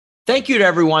Thank you to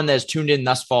everyone that has tuned in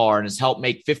thus far and has helped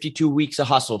make 52 Weeks of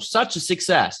Hustle such a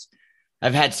success.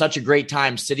 I've had such a great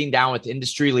time sitting down with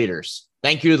industry leaders.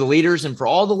 Thank you to the leaders and for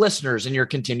all the listeners and your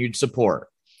continued support.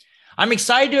 I'm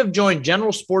excited to have joined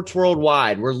General Sports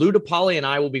Worldwide, where Lou DePaoli and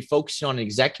I will be focusing on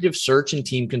executive search and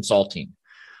team consulting.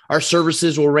 Our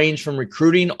services will range from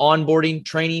recruiting, onboarding,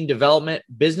 training, development,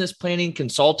 business planning,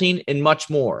 consulting, and much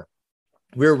more.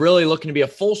 We're really looking to be a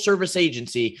full service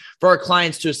agency for our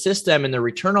clients to assist them in their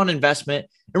return on investment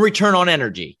and return on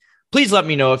energy. Please let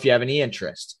me know if you have any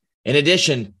interest. In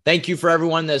addition, thank you for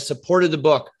everyone that has supported the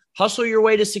book, Hustle Your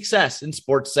Way to Success in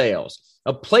Sports Sales,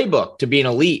 a playbook to be an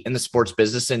elite in the sports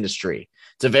business industry.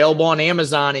 It's available on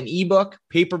Amazon in ebook,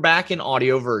 paperback, and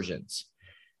audio versions.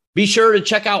 Be sure to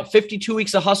check out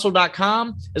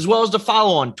 52weeksofhustle.com as well as to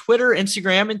follow on Twitter,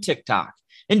 Instagram, and TikTok.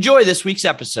 Enjoy this week's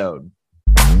episode.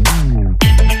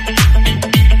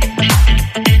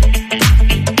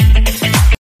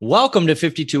 Welcome to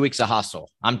 52 Weeks of Hustle.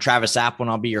 I'm Travis Apple,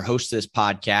 and I'll be your host of this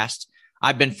podcast.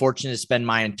 I've been fortunate to spend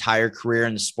my entire career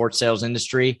in the sports sales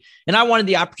industry, and I wanted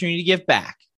the opportunity to give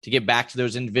back to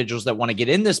those individuals that want to get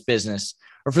in this business,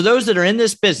 or for those that are in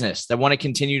this business that want to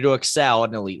continue to excel at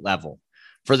an elite level.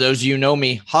 For those of you who know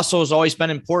me, hustle has always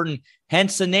been important,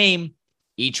 hence the name.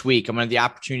 Each week, I'm going to have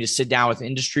the opportunity to sit down with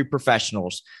industry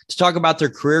professionals to talk about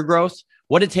their career growth,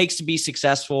 what it takes to be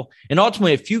successful, and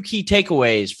ultimately a few key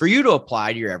takeaways for you to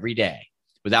apply to your everyday.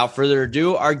 Without further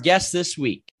ado, our guest this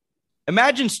week.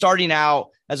 Imagine starting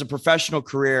out as a professional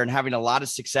career and having a lot of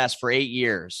success for 8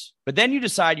 years, but then you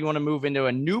decide you want to move into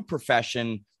a new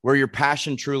profession where your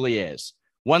passion truly is.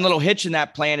 One little hitch in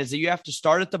that plan is that you have to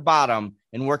start at the bottom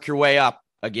and work your way up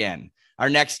again. Our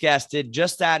next guest did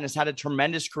just that and has had a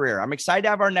tremendous career. I'm excited to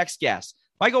have our next guest,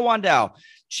 Michael Wandel,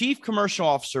 Chief Commercial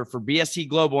Officer for BSC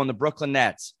Global and the Brooklyn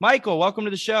Nets. Michael, welcome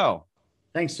to the show.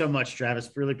 Thanks so much, Travis.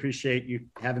 Really appreciate you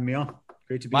having me on.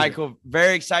 Great to be Michael, here.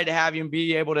 Very excited to have you and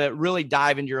be able to really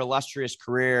dive into your illustrious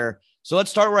career. So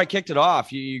let's start where I kicked it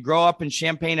off. You grow up in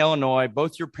Champaign, Illinois.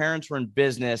 Both your parents were in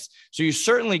business. So you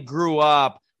certainly grew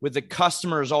up with the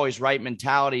customer is always right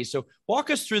mentality. So walk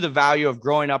us through the value of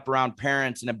growing up around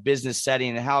parents in a business setting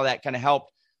and how that kind of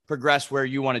helped progress where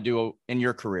you want to do in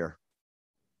your career.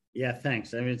 Yeah,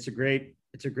 thanks. I mean, it's a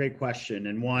great question.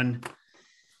 And one,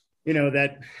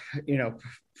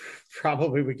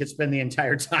 probably we could spend the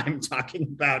entire time talking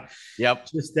about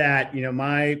just that.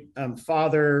 My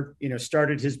father,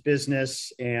 started his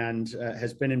business and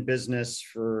has been in business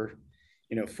for,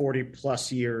 40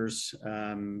 plus years,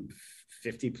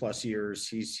 50 plus years.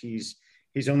 He's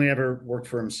only ever worked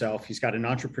for himself. He's got an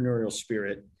entrepreneurial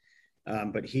spirit.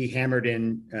 But he hammered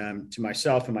in to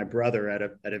myself and my brother at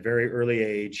a very early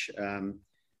age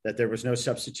that there was no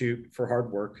substitute for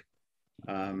hard work,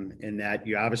 and that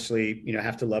you obviously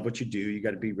have to love what you do. You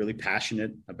got to be really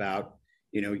passionate about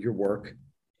your work,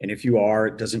 and if you are,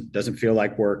 it doesn't feel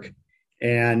like work.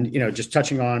 And just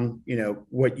touching on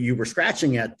what you were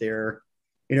scratching at there,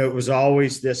 it was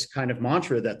always this kind of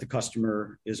mantra that the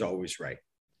customer is always right.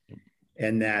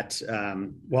 And that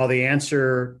while the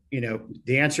answer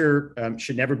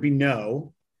should never be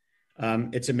no,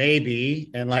 it's a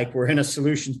maybe. And like we're in a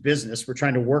solutions business, we're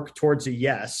trying to work towards a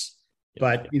yes.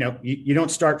 But you don't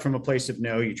start from a place of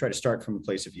no. You try to start from a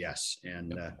place of yes.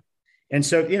 And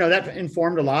so that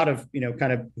informed a lot of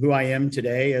kind of who I am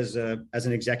today as an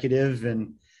executive.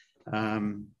 And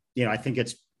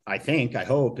I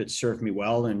hope it's served me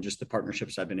well, and just the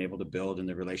partnerships I've been able to build and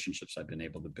the relationships I've been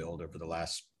able to build over the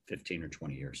last 15 or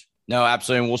 20 years. No,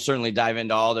 absolutely. And we'll certainly dive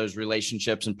into all those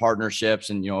relationships and partnerships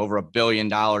and, over $1 billion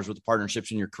worth of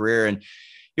partnerships in your career. And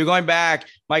you're going back,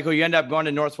 Michael, you end up going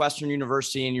to Northwestern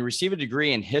University and you receive a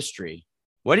degree in history.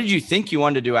 What did you think you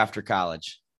wanted to do after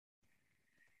college?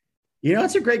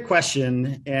 It's a great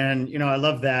question. And, I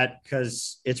love that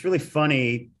because it's really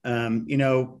funny.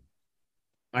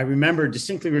 I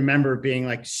distinctly remember being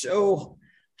like so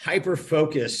hyper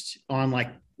focused on like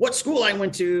what school I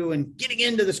went to and getting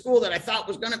into the school that I thought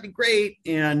was going to be great.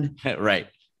 And right.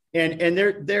 And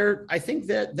there, I think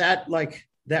that like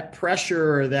that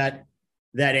pressure or that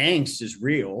angst is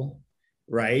real.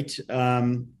 Right.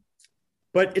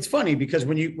 But it's funny because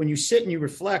when you sit and you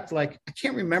reflect, like, I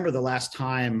can't remember the last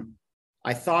time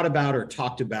I thought about or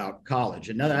talked about college.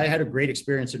 And I had a great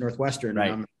experience at Northwestern.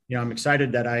 Right. I'm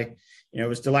excited that I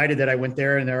was delighted that I went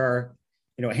there, and there are,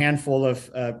 a handful of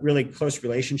really close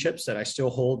relationships that I still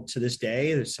hold to this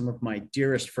day. There's some of my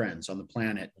dearest friends on the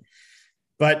planet,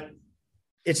 but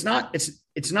it's not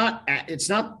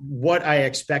what I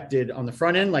expected on the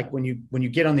front end. Like when you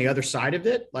get on the other side of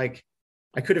it, like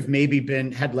I could have maybe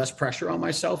had less pressure on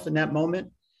myself in that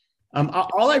moment.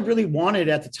 All I really wanted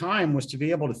at the time was to be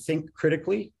able to think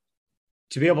critically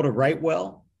to be able to write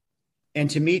well, and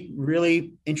to meet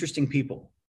really interesting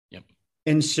people. Yep.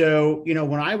 And so, you know,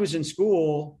 when I was in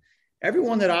school,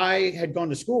 everyone that I had gone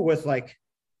to school with, like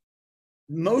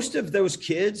most of those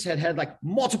kids had like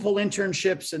multiple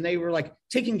internships, and they were like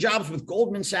taking jobs with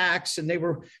Goldman Sachs, and they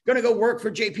were going to go work for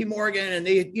JP Morgan. And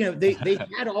they, you know, they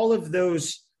had all of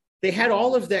those, they had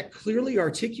all of that clearly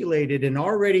articulated and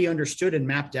already understood and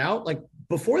mapped out, like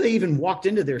before they even walked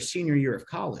into their senior year of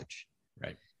college.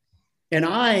 Right. And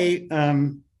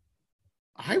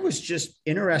I was just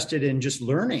interested in just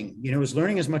learning, you know, was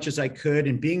learning as much as I could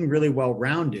and being really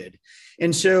well-rounded.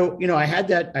 And so, you know, I had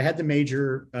the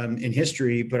major in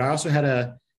history, but I also had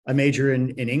a major in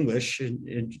English,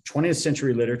 in 20th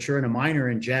century literature, and a minor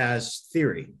in jazz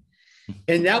theory.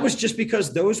 And that was just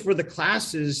because those were the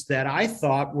classes that I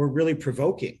thought were really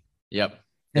provoking. Yep.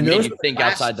 And made you think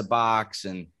outside the box.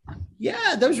 And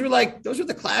yeah, those were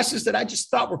the classes that I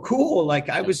just thought were cool. Like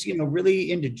I was, you know,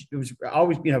 really into, it was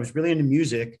always, you know, I was really into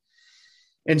music.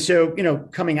 And so, you know,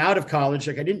 coming out of college,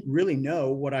 like I didn't really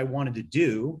know what I wanted to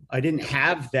do. I didn't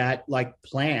have that like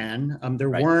plan. There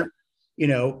weren't, you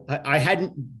know, I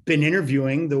hadn't been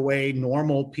interviewing the way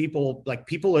normal people, like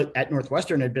people at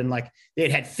Northwestern had been, like they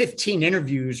had 15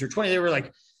 interviews or 20. They were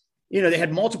like, you know, they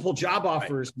had multiple job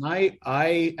offers. Right. And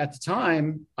I, at the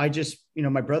time, I just, you know,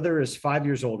 my brother is 5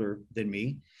 years older than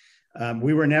me.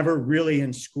 We were never really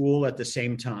in school at the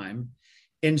same time.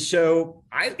 And so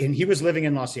he was living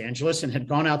in Los Angeles and had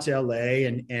gone out to LA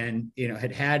and, you know,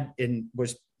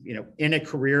 was, you know, in a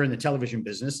career in the television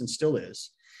business and still is.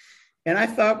 And I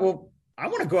thought, well, I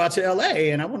want to go out to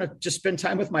LA and I want to just spend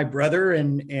time with my brother.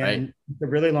 And right. The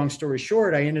really long story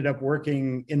short, I ended up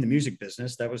working in the music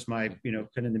business. That was my, you know,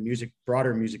 kind of the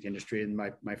broader music industry. And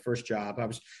my first job,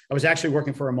 I was actually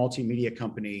working for a multimedia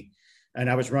company, and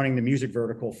I was running the music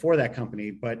vertical for that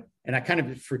company. And I kind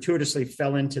of fortuitously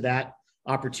fell into that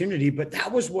opportunity, but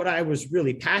that was what I was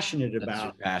really passionate about. That's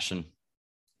your passion.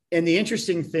 And the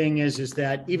interesting thing is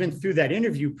that even through that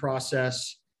interview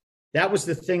process, that was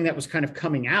the thing that was kind of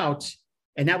coming out.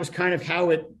 And that was kind of how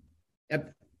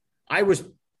I was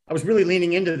really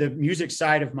leaning into the music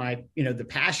side of my, you know, the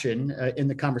passion in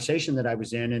the conversation that I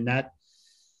was in. And that,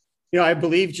 you know, I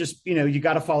believe just, you know, you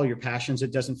got to follow your passions.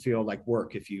 It doesn't feel like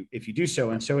work if you do so.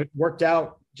 And so it worked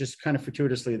out just kind of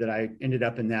fortuitously that I ended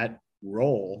up in that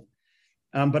role.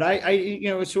 But I, you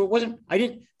know, so it wasn't,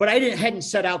 I hadn't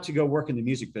set out to go work in the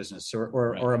music business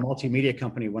or a multimedia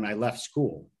company when I left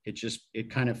school. It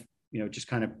kind of, you know, just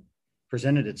kind of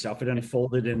presented itself. It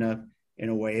unfolded in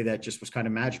a way that just was kind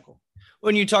of magical.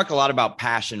 When you talk a lot about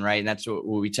passion, right? And that's what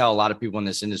we tell a lot of people in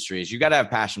this industry is you got to have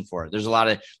passion for it. There's a lot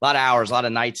of hours, a lot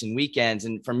of nights and weekends.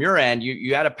 And from your end,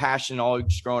 you had a passion all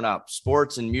just growing up,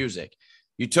 sports and music.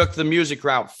 You took the music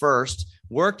route first,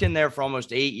 worked in there for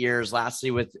almost 8 years,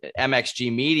 lastly with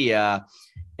MXG Media.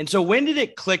 And so when did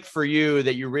it click for you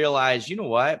that you realized, you know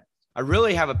what, I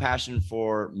really have a passion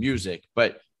for music,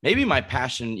 but maybe my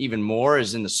passion even more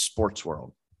is in the sports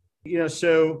world? You know,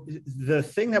 so the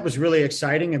thing that was really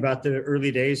exciting about the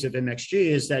early days of MXG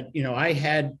is that, you know, I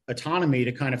had autonomy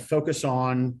to kind of focus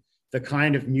on the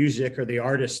kind of music or the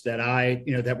artists that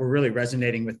that were really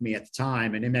resonating with me at the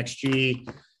time. And MXG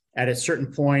at a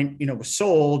certain point, you know, was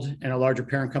sold and a larger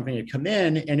parent company had come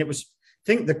in, and I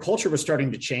think the culture was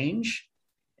starting to change.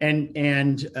 And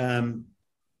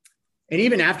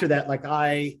even after that, like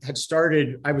I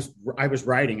was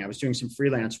writing, I was doing some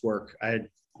freelance work. I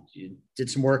did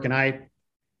some work,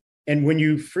 and when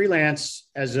you freelance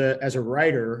as a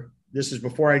writer, this is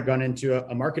before I'd gone into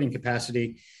a marketing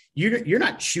capacity. You're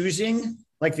not choosing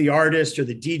like the artist or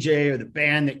the DJ or the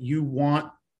band that you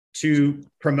want to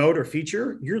promote or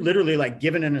feature. You're literally like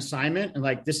given an assignment and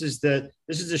like, this is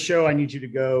the show I need you to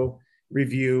go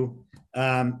review.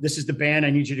 This is the band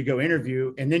I need you to go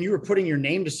interview. And then you were putting your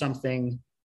name to something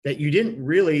that you didn't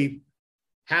really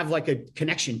have like a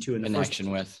connection to in the first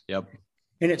with. Yep.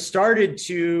 And it started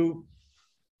to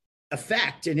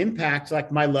affect and impact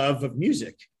like my love of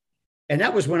music. And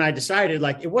that was when I decided,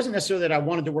 like, it wasn't necessarily that I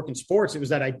wanted to work in sports. It was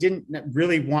that I didn't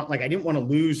really want, like, I didn't want to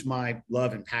lose my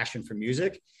love and passion for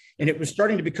music. And it was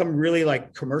starting to become really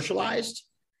like commercialized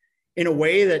in a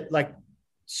way that like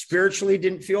spiritually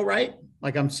didn't feel right.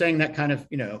 Like I'm saying that kind of,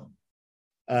 you know,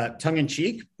 tongue in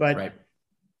cheek, but, right.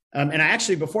 And I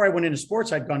actually, before I went into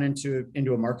sports, I'd gone into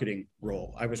a marketing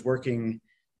role. I was working,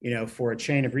 you know, for a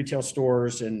chain of retail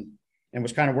stores and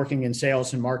was kind of working in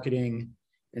sales and marketing.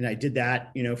 And I did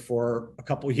that, you know, for a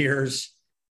couple of years.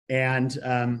 And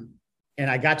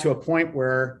I got to a point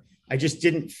where I just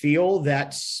didn't feel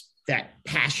that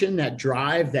passion, that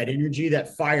drive, that energy,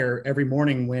 that fire every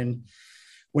morning when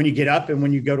you get up and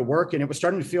when you go to work. And it was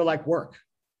starting to feel like work.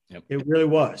 Yep. It really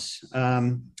was.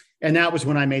 And that was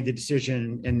when I made the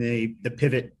decision and the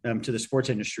pivot to the sports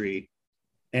industry.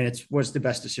 And it was the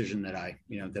best decision that I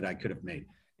could have made.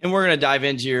 And we're going to dive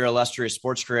into your illustrious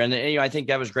sports career. And I think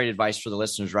that was great advice for the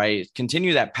listeners, right?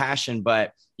 Continue that passion,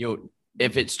 but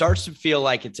if it starts to feel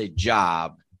like it's a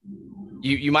job,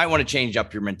 you might want to change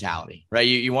up your mentality, right?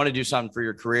 You want to do something for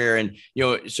your career. And,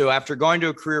 so after going to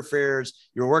a career fairs,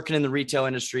 you're working in the retail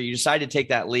industry, you decide to take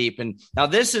that leap. And now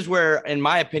this is where, in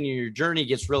my opinion, your journey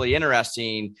gets really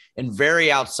interesting and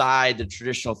very outside the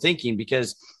traditional thinking,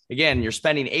 because again, you're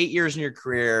spending 8 years in your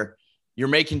career, you're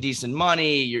making decent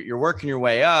money, you're working your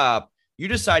way up. You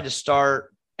decide to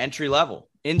start entry level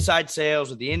inside sales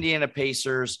with the Indiana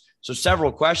Pacers. So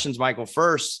several questions, Michael.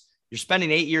 First, you're spending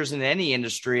 8 years in any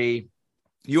industry.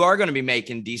 You are going to be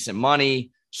making decent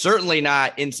money, certainly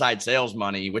not inside sales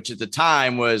money, which at the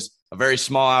time was a very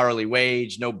small hourly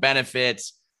wage, no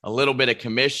benefits, a little bit of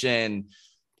commission.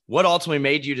 What ultimately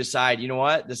made you decide, you know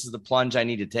what, this is the plunge I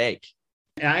need to take?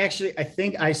 And I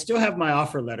think I still have my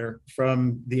offer letter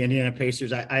from the Indiana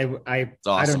Pacers. Awesome. I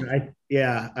don't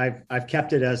know. I've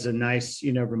kept it as a nice,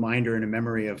 reminder and a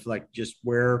memory of like just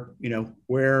where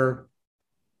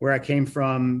I came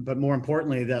from, but more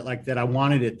importantly, that I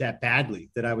wanted it that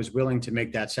badly, that I was willing to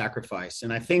make that sacrifice.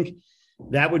 And I think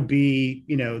that would be,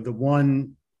 the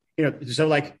one, so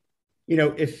like,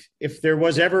 if there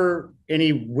was ever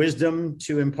any wisdom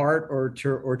to impart or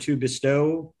to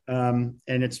bestow, and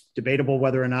it's debatable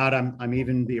whether or not I'm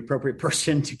even the appropriate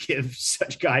person to give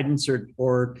such guidance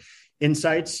or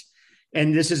insights.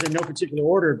 And this is in no particular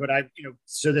order, but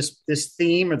so this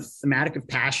theme or the thematic of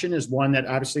passion is one that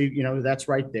obviously, that's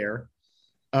right there.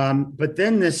 But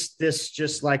then this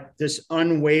just like this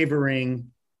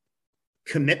unwavering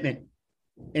commitment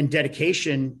and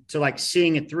dedication to like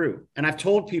seeing it through. And I've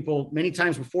told people many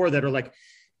times before that are like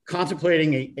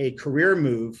contemplating a career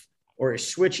move or a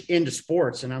switch into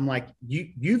sports. And I'm like,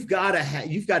 you've got to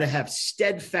have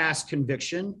steadfast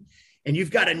conviction, and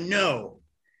you've got to know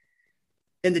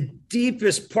in the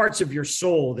deepest parts of your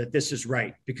soul that this is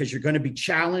right, because you're going to be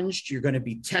challenged. You're going to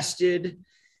be tested.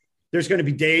 There's going to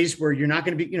be days where you're not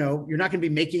going to be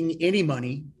making any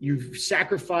money. You've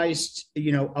sacrificed,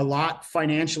 a lot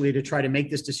financially to try to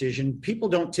make this decision. People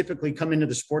don't typically come into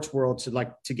the sports world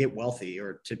to get wealthy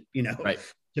or to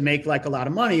make like a lot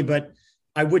of money. But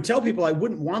I would tell people I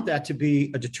wouldn't want that to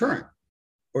be a deterrent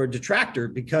or a detractor,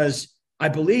 because I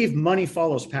believe money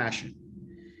follows passion.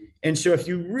 And so if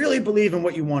you really believe in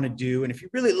what you want to do, and if you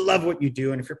really love what you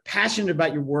do, and if you're passionate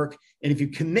about your work, and if you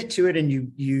commit to it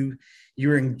and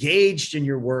you're engaged in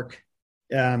your work,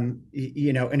 and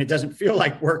it doesn't feel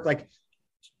like work, like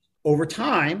over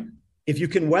time, if you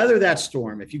can weather that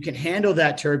storm, if you can handle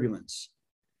that turbulence,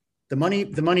 the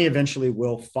money eventually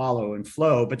will follow and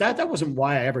flow. But that wasn't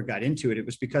why I ever got into it. It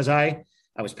was because I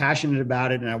was passionate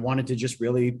about it, and I wanted to just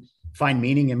really find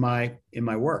meaning in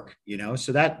my work,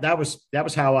 so that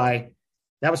was how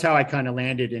I kind of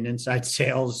landed in inside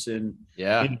sales. And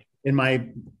in my,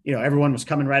 everyone was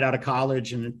coming right out of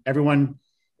college, and everyone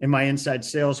in my inside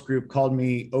sales group called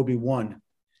me Obi-Wan.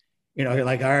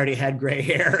 Like I already had gray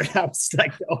hair. I was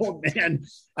like the old man.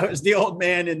 I was the old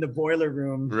man in the boiler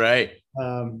room. Right.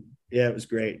 It was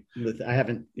great. I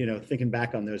haven't, thinking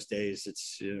back on those days,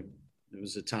 it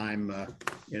was a time,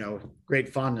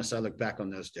 great fondness. I look back on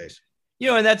those days.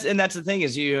 And that's the thing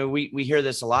is, we hear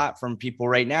this a lot from people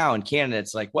right now and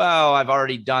candidates like, well, I've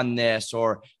already done this,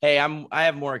 or, hey, I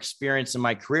have more experience in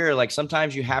my career. Like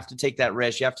sometimes you have to take that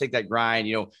risk. You have to take that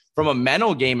grind, from a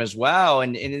mental game as well.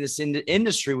 And in this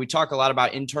industry, we talk a lot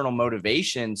about internal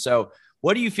motivation. So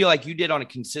what do you feel like you did on a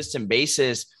consistent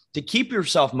basis to keep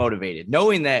yourself motivated,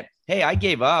 knowing that, hey, I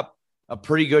gave up a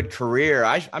pretty good career.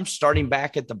 I'm starting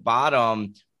back at the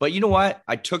bottom, but you know what?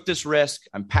 I took this risk.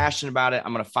 I'm passionate about it.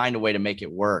 I'm going to find a way to make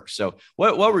it work. So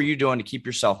what were you doing to keep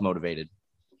yourself motivated?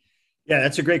 Yeah,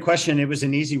 that's a great question. It was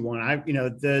an easy one.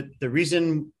 The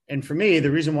reason, and for me,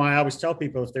 the reason why I always tell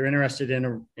people if they're interested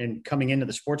in coming into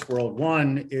the sports world,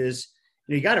 one is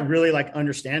you got to really like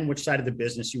understand which side of the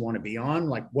business you want to be on.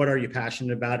 Like, what are you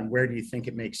passionate about and where do you think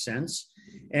it makes sense?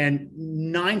 And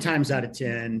 9 times out of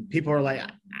 10, people are like,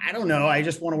 I don't know. I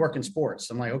just want to work in sports.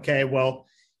 I'm like, okay, well,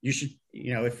 you should,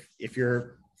 if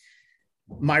you're,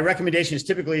 my recommendation is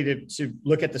typically to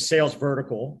look at the sales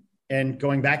vertical. And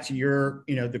going back to your,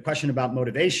 the question about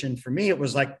motivation, for me, it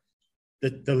was like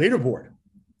the leaderboard.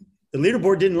 The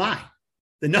leaderboard didn't lie.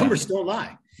 The numbers don't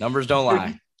lie. Numbers don't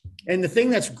lie. And the thing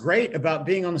that's great about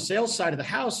being on the sales side of the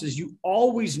house is you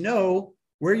always know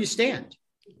where you stand.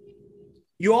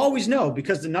 You always know,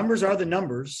 because the numbers are the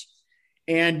numbers,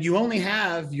 and you only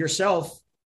have yourself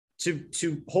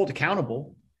to hold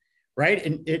accountable. right?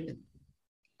 And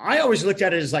I always looked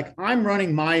at it as like, I'm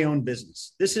running my own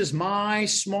business. This is my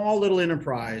small little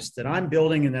enterprise that I'm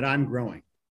building and that I'm growing.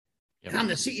 Yep. And I'm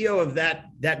the CEO of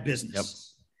that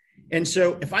business. Yep. And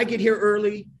so if I get here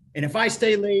early and if I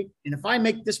stay late and if I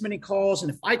make this many calls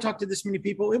and if I talk to this many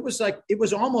people, it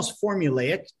was almost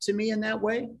formulaic to me in that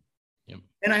way. Yep.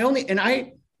 And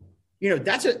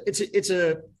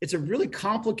it's a really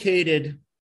complicated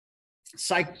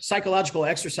psychological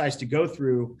exercise to go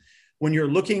through when you're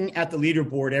looking at the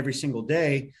leaderboard every single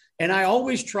day. And I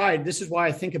always tried, this is why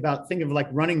I think of like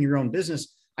running your own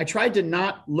business. I tried to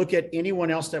not look at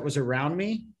anyone else that was around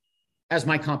me as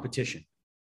my competition.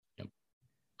 Yep.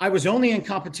 I was only in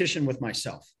competition with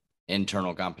myself.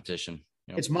 Internal competition.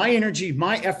 Yep. It's my energy,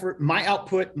 my effort, my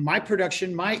output, my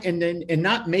production, and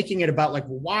not making it about like,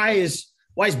 why is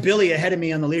Billy ahead of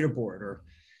me on the leaderboard? Or,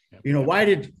 yep.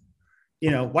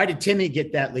 Why did Timmy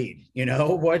get that lead?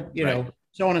 Right.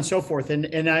 So on and so forth.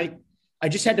 And I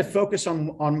just had to focus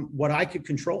on what I could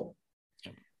control.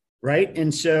 Yep. Right.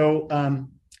 And so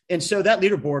that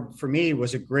leaderboard for me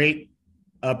was a great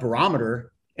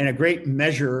barometer and a great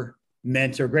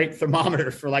measurement or great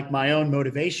thermometer for like my own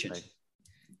motivation. Right.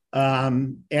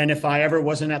 And if I ever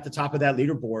wasn't at the top of that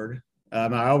leaderboard,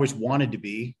 I always wanted to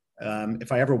be.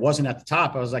 If I ever wasn't at the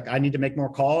top, I was like, I need to make more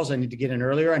calls. I need to get in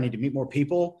earlier. I need to meet more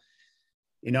people.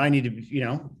 I need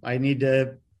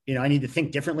to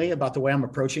think differently about the way I'm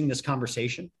approaching this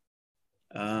conversation.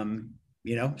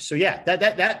 So yeah,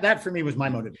 that for me was my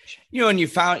motivation. And you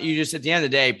just at the end of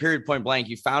the day, period, point blank,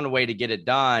 you found a way to get it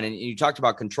done. And you talked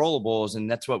about controllables. And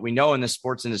that's what we know in the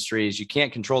sports industry is you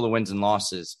can't control the wins and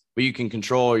losses, but you can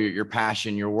control your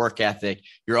passion, your work ethic.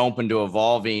 You're open to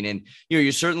evolving. And,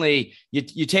 you certainly,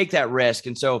 you take that risk.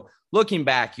 And so looking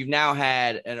back, you've now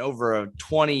had over a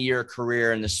 20-year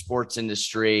career in the sports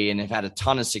industry and have had a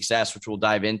ton of success, which we'll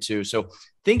dive into. So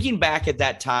thinking back at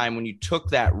that time when you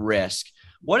took that risk,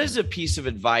 what is a piece of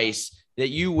advice that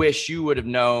you wish you would have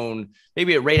known,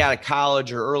 maybe right out of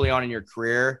college or early on in your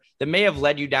career, that may have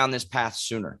led you down this path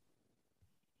sooner?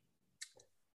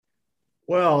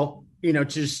 Well,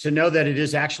 just to know that it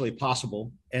is actually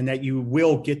possible and that you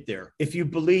will get there. If you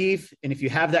believe and if you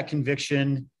have that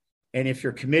conviction and if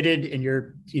you're committed and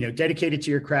you're, dedicated to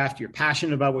your craft, you're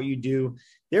passionate about what you do.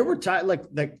 There were times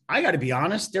like I got to be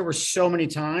honest, there were so many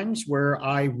times where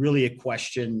I really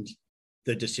questioned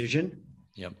the decision.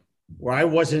 Yep. Where I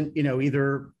wasn't,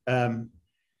 either,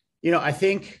 I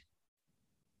think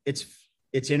it's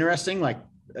interesting. Like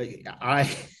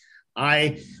I'm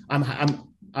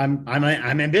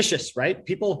ambitious, right?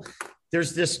 People,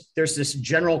 there's this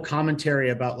general commentary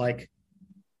about like,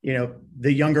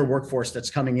 the younger workforce that's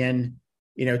coming in,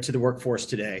 to the workforce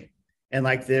today. And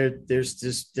like, there's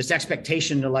this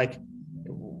expectation to like,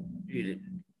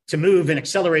 to move and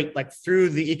accelerate like through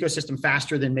the ecosystem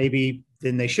faster than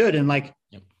they should. And like,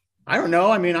 yep. I don't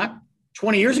know. I mean,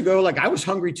 20 years ago, like I was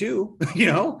hungry too,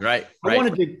 Right. I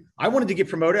wanted to get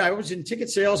promoted. I was in ticket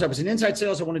sales. I was in inside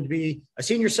sales. I wanted to be a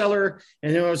senior seller.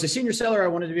 And then when I was a senior seller, I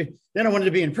wanted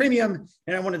to be in premium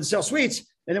and I wanted to sell suites.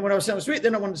 And then when I was selling suite,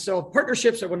 then I wanted to sell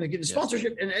partnerships. I wanted to get a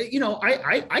sponsorship. And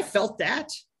I felt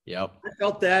that. Yep. I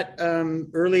felt that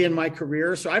early in my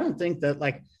career. So I don't think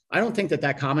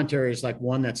that commentary is like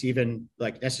one that's even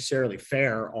like necessarily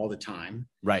fair all the time.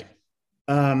 Right.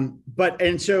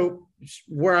 And so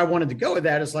where I wanted to go with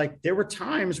that is like, there were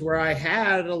times where I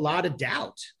had a lot of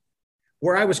doubt,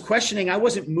 where I was questioning, I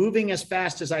wasn't moving as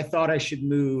fast as I thought I should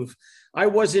move. I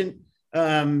wasn't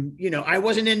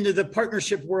into the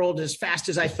partnership world as fast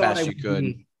as I thought I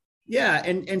would. Yeah.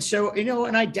 And so,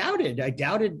 and I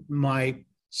doubted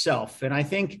myself. And I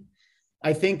think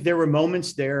there were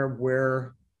moments there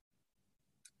where,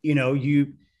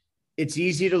 it's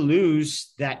easy to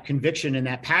lose that conviction and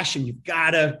that passion. You've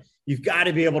got to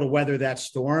be able to weather that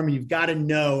storm. You've got to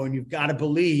know, and you've got to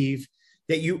believe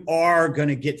that you are going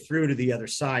to get through to the other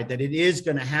side, that it is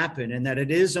going to happen and that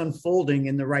it is unfolding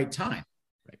in the right time.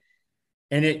 Right.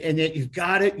 And you've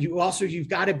got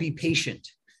to be patient.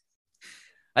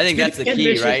 I think that's the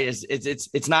key, right?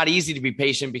 It's not easy to be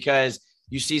patient because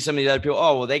you see some of the other people,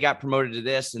 oh, well, they got promoted to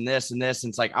this and this and this.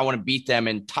 And it's like, I want to beat them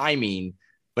in timing,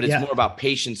 but it's more about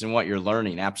patience and what you're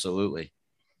learning. Absolutely.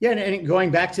 Yeah. And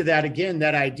going back to that again,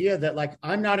 that idea that like,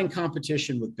 I'm not in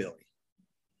competition with Billy.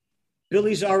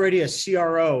 Billy's already a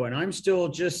CRO and I'm still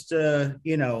just, I'm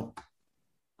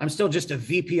still just a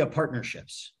VP of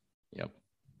partnerships. Yep.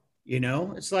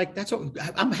 It's like, that's what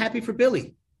I'm happy for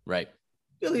Billy. Right.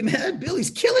 Billy, man, Billy's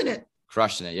killing it.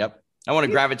 Crushing it. Yep. I want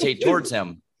to gravitate towards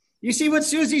him. You see what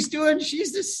Susie's doing?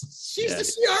 She's the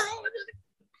CRO.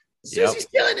 Susie's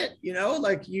killing it.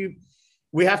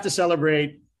 We have to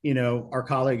celebrate our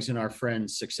colleagues and our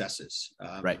friends' successes.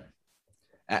 Right.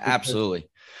 Absolutely.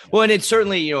 Well, and it's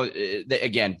certainly,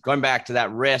 again, going back to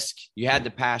that risk, you had the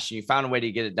passion, you found a way to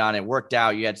get it done. It worked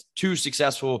out. You had very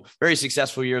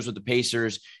successful years with the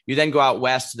Pacers. You then go out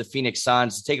west to the Phoenix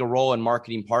Suns to take a role in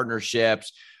marketing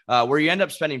partnerships, where you end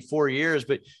up spending 4 years.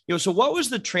 But, so what was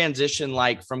the transition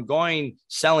like from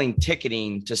selling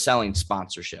ticketing to selling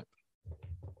sponsorship?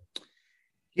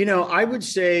 I would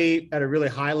say at a really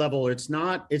high level, it's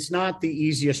not the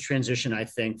easiest transition, I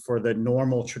think, for the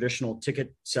normal traditional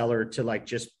ticket seller to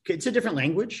it's a different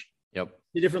language. Yep.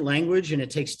 It's a different language, and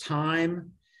it takes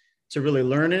time to really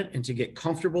learn it and to get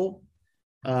comfortable.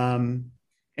 And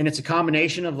it's a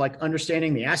combination of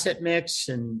understanding the asset mix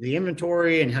and the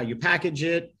inventory and how you package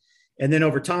it. And then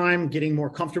over time, getting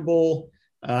more comfortable,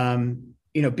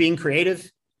 being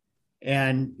creative.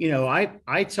 And,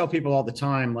 I tell people all the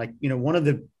time, one of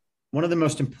the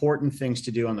most important things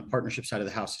to do on the partnership side of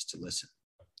the house is to listen.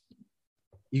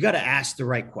 You got to ask the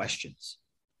right questions.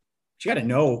 But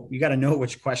you got to know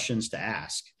which questions to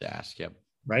ask. Yep.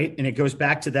 Right. And it goes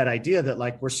back to that idea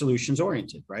that we're solutions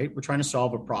oriented, right? We're trying to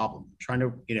solve a problem,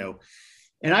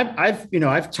 and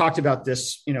I've talked about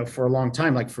this, for a long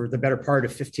time, for the better part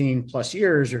of 15 plus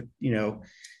years, or,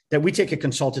 that we take a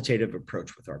consultative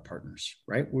approach with our partners,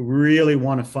 right? We really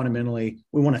want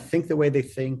to think the way they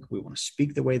think. We want to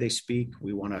speak the way they speak.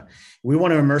 We want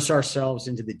to immerse ourselves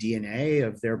into the DNA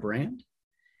of their brand.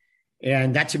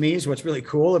 And that to me is what's really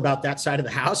cool about that side of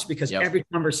the house, because every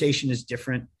conversation is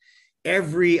different.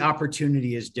 Every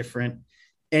opportunity is different.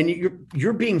 And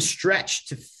you're being stretched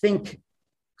to think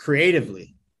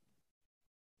creatively,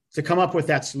 to come up with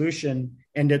that solution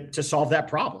and to solve that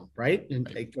problem, right? And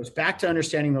it goes back to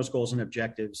understanding those goals and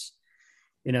objectives.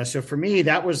 So for me,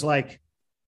 that was like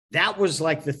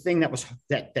the thing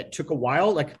that took a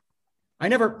while. I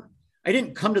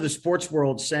didn't come to the sports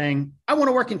world saying, I want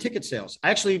to work in ticket sales.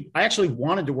 I actually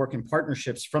wanted to work in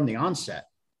partnerships from the onset.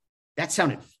 That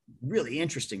sounded really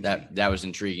interesting. That was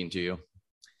intriguing to you.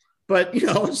 But,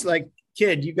 it's like,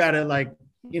 kid, you got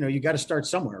to start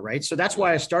somewhere, right? So that's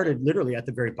why I started literally at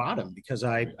the very bottom, because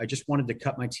I just wanted to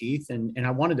cut my teeth and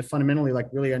I wanted to fundamentally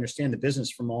really understand the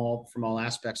business from all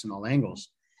aspects and all angles.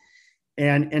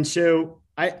 And so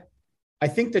I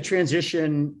think the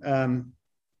transition,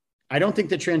 I don't think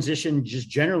the transition, just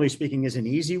generally speaking, is an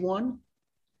easy one,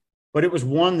 but it was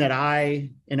one that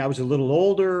I was a little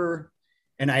older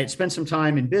and I had spent some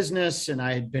time in business and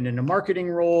I had been in a marketing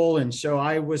role. And so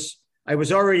I was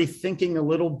already thinking a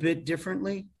little bit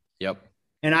differently. Yep.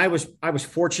 And I was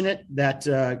fortunate that,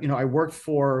 I worked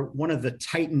for one of the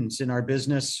titans in our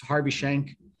business, Harvey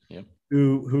Schenk, yep,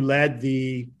 who led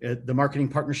the marketing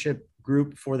partnership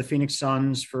group for the Phoenix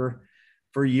Suns for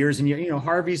years and years.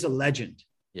 Harvey's a legend.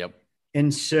 Yep.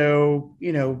 And so,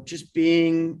 just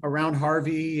being around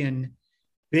Harvey and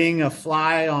being a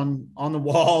fly on the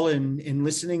wall and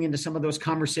listening into some of those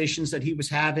conversations that he was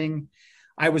having.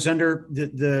 I was under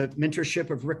the mentorship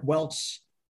of Rick Welts,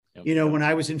 when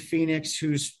I was in Phoenix,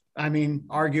 who's,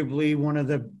 arguably one of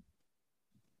the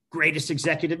greatest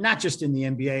executive, not just in the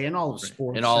NBA, in all of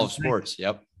sports. In all of sports.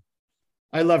 Yep.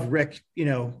 I love Rick,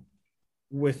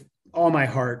 with all my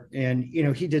heart. And,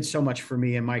 he did so much for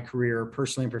me in my career,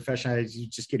 personally and professionally. I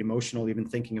just get emotional even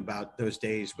thinking about those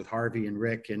days with Harvey and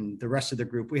Rick and the rest of the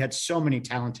group. We had so many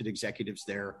talented executives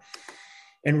there.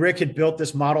 And Rick had built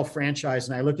this model franchise.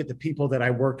 And I look at the people that I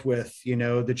worked with,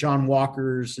 the John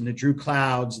Walkers and the Drew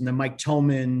Clouds and the Mike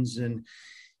Tomans and,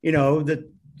 that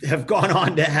have gone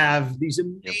on to have these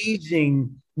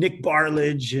amazing Nick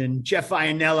Bartlage and Jeff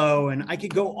Iannello. And I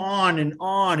could go on and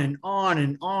on and on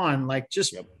and on,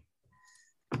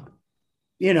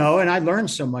 and I learned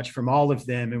so much from all of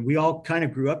them, and we all kind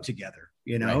of grew up together,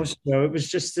 right. So it was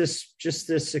just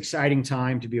this exciting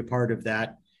time to be a part of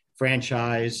that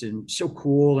franchise, and so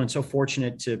cool and so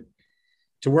fortunate to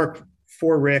work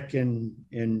for Rick and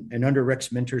under Rick's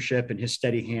mentorship and his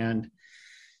steady hand.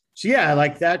 So yeah,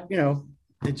 like that,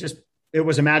 it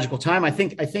was a magical time. I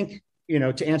think,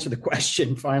 to answer the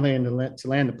question finally and to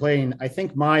land the plane, I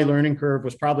think my learning curve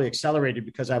was probably accelerated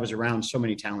because I was around so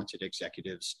many talented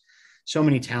executives, so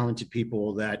many talented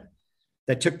people that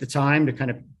took the time to kind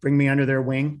of bring me under their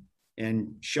wing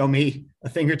and show me a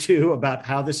thing or two about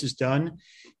how this is done.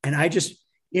 And I just,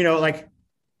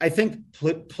 I think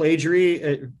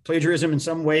plagiarism in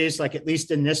some ways, at least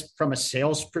in this, from a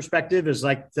sales perspective, is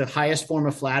the highest form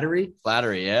of flattery.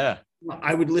 Flattery. Yeah.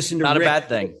 I would listen to Not Rick, a bad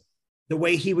thing. The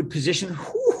way he would position,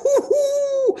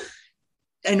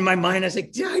 and in my mind, I was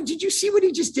like, did you see what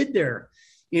he just did there?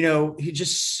 He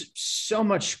just so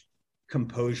much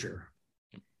composure.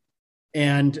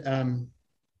 And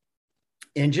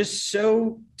and just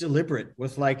so deliberate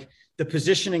with like the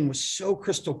positioning was so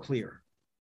crystal clear.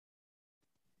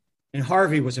 And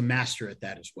Harvey was a master at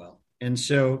that as well. And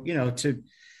so,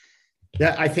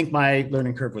 I think my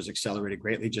learning curve was accelerated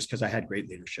greatly just because I had great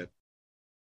leadership.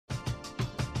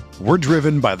 We're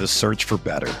driven by the search for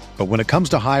better. But when it comes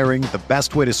to hiring, the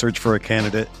best way to search for a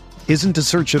candidate isn't to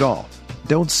search at all.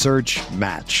 Don't search,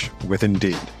 match with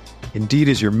Indeed. Indeed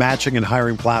is your matching and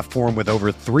hiring platform with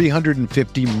over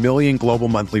 350 million global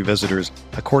monthly visitors,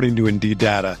 according to Indeed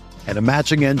data, and a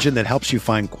matching engine that helps you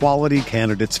find quality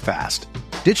candidates fast.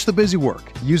 Ditch the busy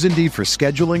work. Use Indeed for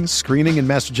scheduling, screening, and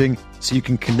messaging so you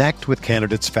can connect with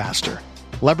candidates faster.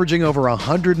 Leveraging over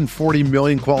 140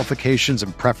 million qualifications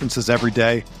and preferences every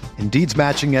day, Indeed's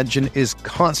matching engine is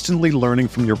constantly learning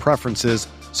from your preferences,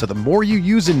 so the more you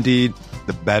use Indeed,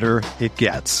 the better it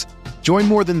gets. Join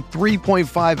more than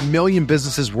 3.5 million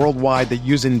businesses worldwide that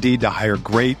use Indeed to hire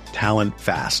great talent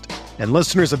fast. And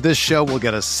listeners of this show will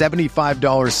get a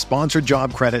 $75 sponsored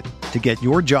job credit to get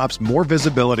your jobs more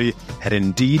visibility at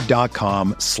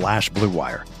Indeed.com/Blue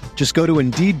Wire. Just go to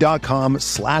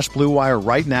Indeed.com/Blue Wire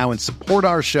right now and support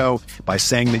our show by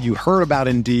saying that you heard about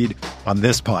Indeed on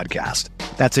this podcast.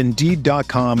 That's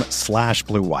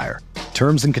Indeed.com/Blue Wire.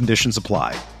 Terms and conditions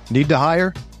apply. Need to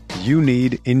hire? You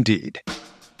need Indeed.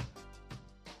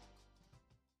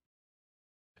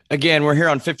 Again, we're here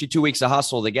on 52 Weeks of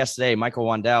Hustle. The guest today, Michael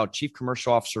Wandel, Chief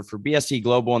Commercial Officer for BSE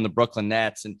Global and the Brooklyn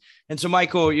Nets. And so,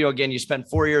 Michael, again, you spent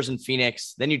 4 years in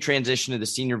Phoenix. Then you transitioned to the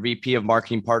Senior VP of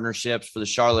Marketing Partnerships for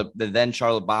the then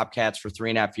Charlotte Bobcats for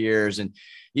 3.5 years. And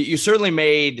you certainly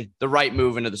made the right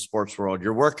move into the sports world.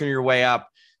 You're working your way up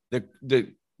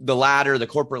the ladder, the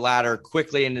corporate ladder,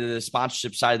 quickly into the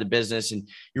sponsorship side of the business. And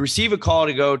you receive a call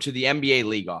to go to the NBA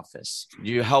League office.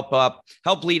 You help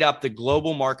lead up the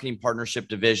global marketing partnership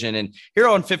division. And here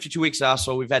on 52 Weeks of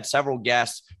Hustle, we've had several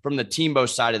guests from the Teambo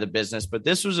side of the business, but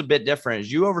this was a bit different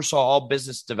as you oversaw all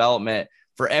business development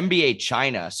for NBA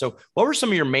China. So what were some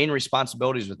of your main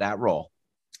responsibilities with that role?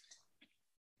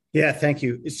 Yeah, thank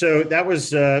you. So that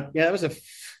was a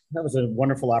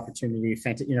wonderful opportunity.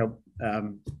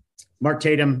 Mark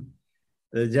Tatum,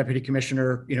 the deputy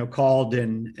commissioner, called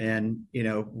and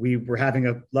we were having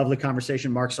a lovely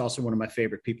conversation. Mark's also one of my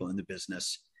favorite people in the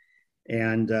business.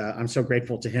 And I'm so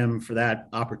grateful to him for that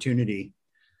opportunity.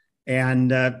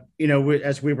 And,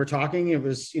 as we were talking, it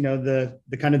was, the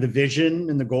kind of the vision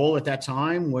and the goal at that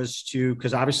time was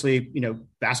because obviously,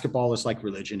 basketball is like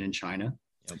religion in China.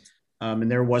 Yep. And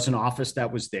there was an office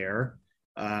that was there.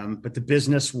 But the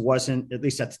business wasn't, at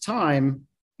least at the time,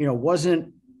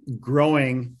 wasn't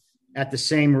growing at the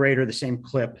same rate or the same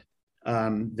clip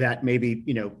that maybe,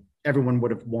 everyone would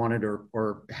have wanted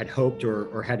or had hoped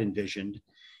or had envisioned.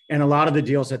 And a lot of the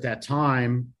deals at that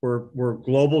time were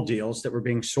global deals that were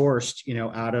being sourced,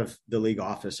 out of the league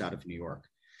office out of New York.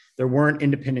 There weren't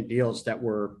independent deals that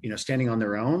were, standing on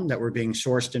their own that were being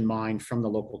sourced in mind from the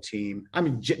local team. I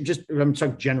mean, I'm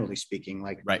talking generally speaking,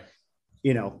 like, right.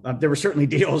 There were certainly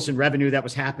deals and revenue that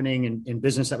was happening and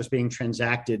business that was being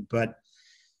transacted, but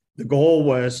the goal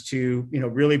was to,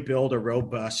 really build a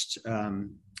robust,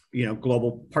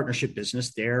 global partnership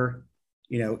business there,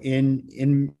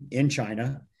 in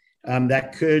China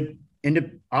that could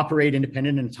operate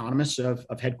independent and autonomous of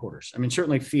headquarters. I mean,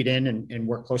 certainly feed in and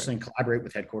work closely and collaborate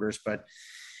with headquarters,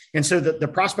 and so the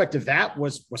prospect of that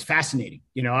was fascinating.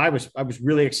 I was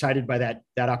really excited by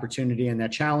that opportunity and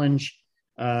that challenge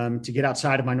to get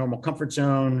outside of my normal comfort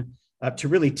zone, to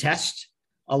really test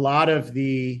a lot of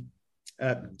the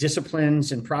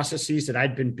disciplines and processes that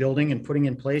I'd been building and putting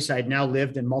in place. I had now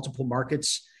lived in multiple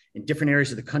markets in different areas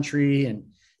of the country.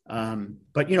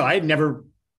 But I had never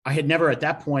at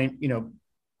that point,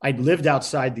 I'd lived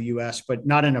outside the US, but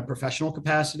not in a professional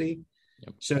capacity.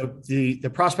 Yep. So the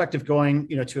prospect of going,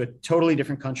 to a totally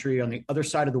different country on the other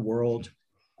side of the world,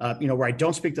 where I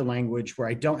don't speak the language, where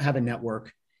I don't have a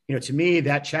network, to me,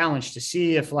 that challenge to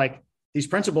see if like these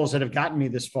principles that have gotten me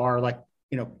this far,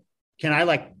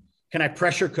 can I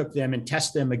pressure cook them and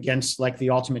test them against like the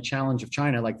ultimate challenge of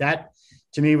China? Like that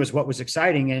to me was what was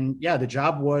exciting. And yeah, the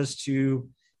job was to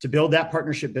build that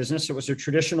partnership business. It was a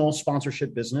traditional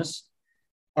sponsorship business,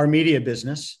 our media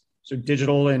business. So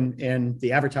digital and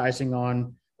the advertising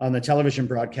on the television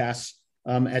broadcasts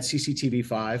at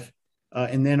CCTV5.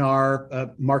 And then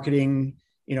our marketing,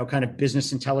 kind of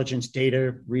business intelligence,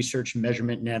 data, research,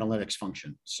 measurement, and analytics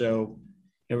function. So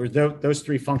there were those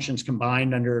three functions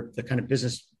combined under the kind of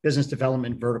business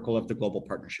development vertical of the global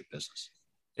partnership business.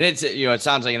 And it's, it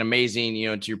sounds like an amazing,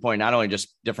 to your point, not only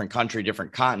just different country,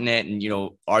 different continent,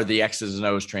 and, are the X's and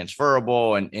O's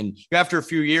transferable? And after a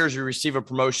few years, you receive a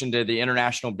promotion to the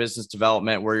international business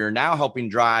development, where you're now helping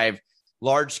drive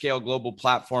large scale global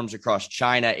platforms across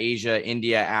China, Asia,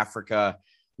 India, Africa,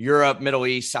 Europe, Middle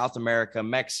East, South America,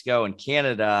 Mexico, and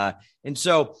Canada. And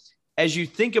so as you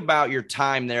think about your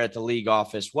time there at the league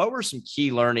office, what were some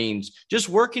key learnings just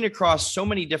working across so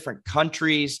many different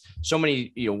countries, so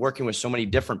many, working with so many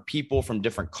different people from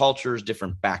different cultures,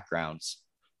 different backgrounds?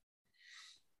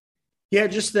 Yeah,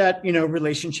 just that,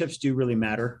 relationships do really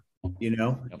matter,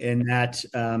 and that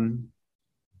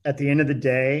at the end of the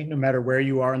day, no matter where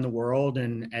you are in the world,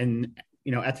 and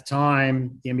at the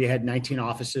time, the NBA had 19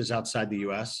 offices outside the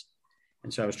US.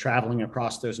 And so I was traveling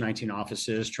across those 19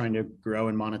 offices, trying to grow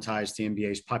and monetize the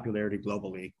NBA's popularity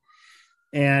globally.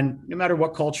 And no matter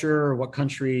what culture or what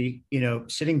country,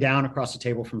 sitting down across the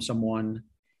table from someone,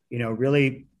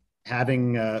 really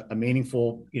having a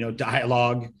meaningful,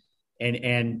 dialogue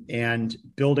and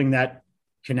building that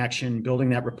connection, building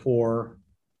that rapport,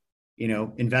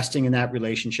 investing in that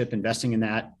relationship, investing in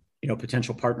that,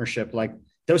 potential partnership, like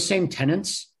those same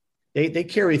tenets, they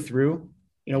carry through,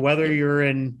 whether you're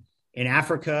in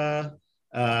Africa,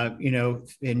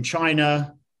 in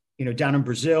China, down in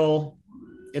Brazil.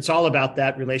 It's all about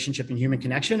that relationship and human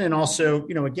connection. And also,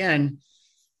 again,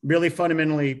 really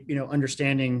fundamentally,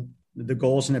 understanding the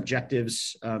goals and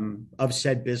objectives of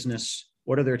said business.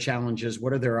 What are their challenges?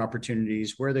 What are their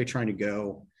opportunities? Where are they trying to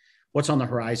go? What's on the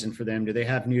horizon for them? Do they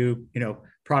have new,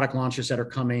 product launches that are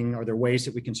coming? Are there ways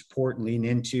that we can support and lean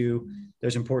into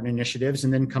those important initiatives?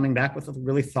 And then coming back with a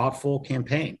really thoughtful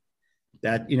campaign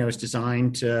that, is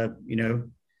designed to,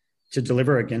 to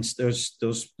deliver against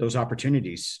those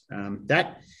opportunities.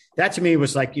 That to me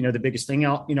was like, the biggest thing.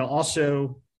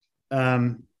 Also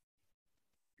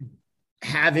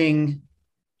having,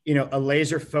 a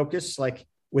laser focus, like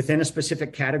within a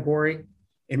specific category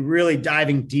and really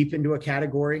diving deep into a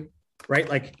category, right?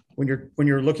 Like when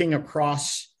you're looking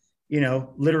across,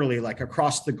 literally like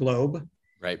across the globe,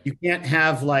 right? You can't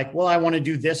have like, well, I want to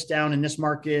do this down in this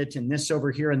market and this over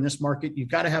here in this market. You've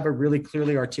got to have a really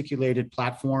clearly articulated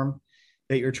platform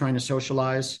that you're trying to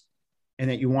socialize, and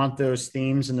that you want those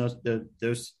themes and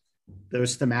those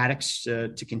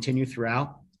thematics to continue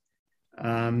throughout.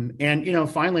 And,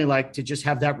 finally, like to just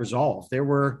have that resolve. There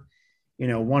were,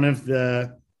 one of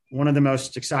the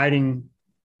most exciting,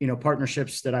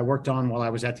 partnerships that I worked on while I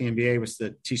was at the NBA was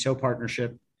the Tissot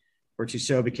partnership, where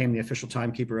Tissot became the official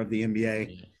timekeeper of the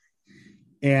NBA.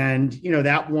 And,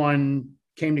 that one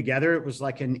came together. It was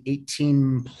like an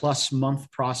 18+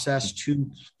 month process,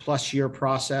 2+ year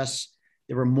process.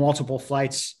 There were multiple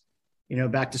flights,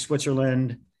 back to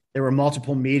Switzerland. There were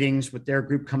multiple meetings with their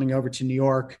group coming over to New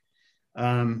York.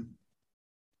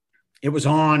 It was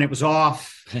on, it was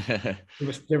off.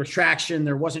 There was traction.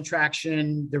 There wasn't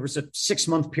traction. There was a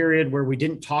 6-month period where we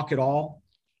didn't talk at all.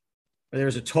 There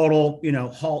was a total,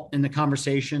 halt in the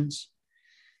conversations.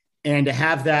 And to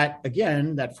have that,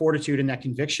 again, that fortitude and that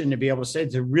conviction to be able to say,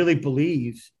 to really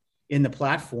believe in the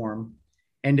platform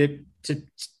and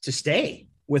to stay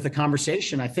with the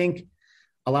conversation. I think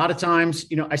a lot of times,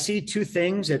 I see two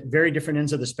things at very different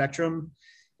ends of the spectrum,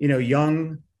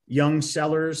 young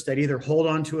sellers that either hold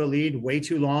on to a lead way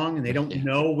too long and they don't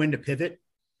know when to pivot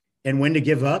and when to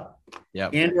give up. Yeah.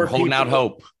 And we're holding out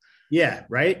hope. Yeah.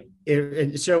 Right.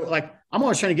 And so like, I'm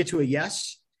always trying to get to a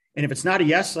yes. And if it's not a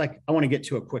yes, like I want to get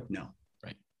to a quick no.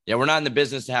 Right. Yeah. We're not in the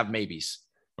business to have maybes.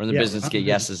 We're in the business to get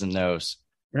yeses and nos.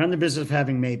 We're not in the business of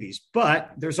having maybes,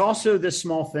 but there's also this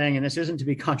small thing, and this isn't to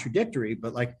be contradictory,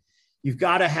 but like, you've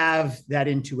got to have that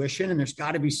intuition, and there's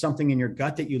got to be something in your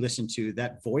gut that you listen to,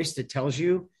 that voice that tells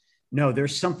you, no,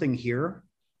 there's something here.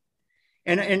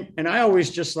 And I always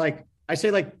just like, I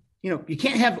say like, you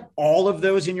can't have all of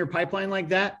those in your pipeline like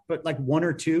that, but like one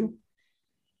or two.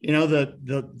 The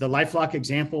LifeLock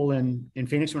example in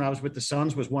Phoenix when I was with the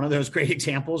Suns was one of those great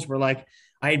examples where like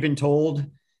I had been told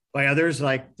by others,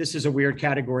 like, this is a weird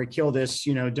category, kill this,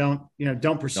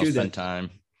 don't pursue that time.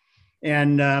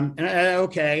 And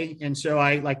okay. And so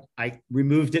I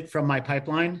removed it from my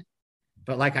pipeline,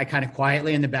 but like I kind of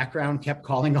quietly in the background kept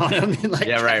calling on him. And like,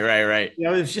 yeah, right. It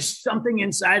was just something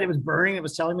inside. It was burning. It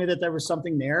was telling me that there was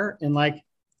something there. And like,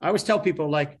 I always tell people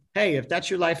like, hey, if that's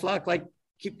your LifeLock, like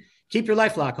keep your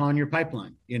LifeLock on your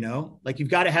pipeline, like you've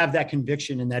got to have that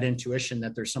conviction and that intuition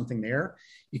that there's something there.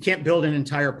 You can't build an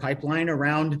entire pipeline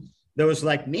around those,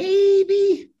 like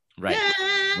maybe, right.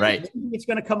 Maybe it's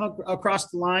going to come across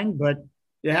the line, but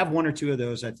to have one or two of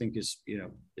those, I think is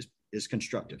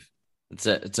constructive.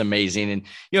 It's amazing.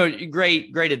 And,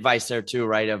 great advice there too,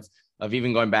 right? Of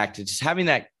even going back to just having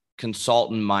that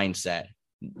consultant mindset.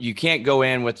 You can't go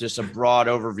in with just a broad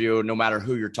overview, no matter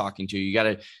who you're talking to. You got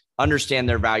to understand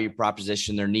their value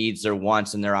proposition, their needs, their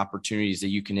wants, and their opportunities that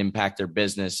you can impact their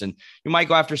business. And you might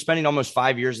go, after spending almost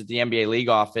 5 years at the NBA league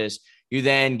office, you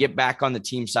then get back on the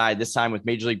team side, this time with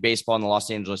Major League Baseball and the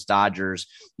Los Angeles Dodgers,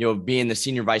 being the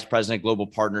senior vice president of global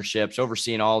partnerships,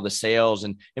 overseeing all the sales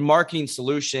and marketing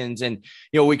solutions. And,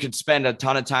 we could spend a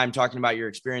ton of time talking about your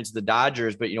experience at the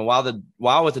Dodgers, but,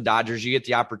 while with the Dodgers, you get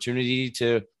the opportunity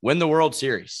to win the World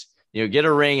Series, get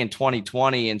a ring in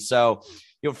 2020. And so,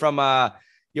 from I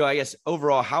guess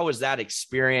overall, how was that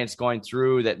experience going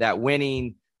through that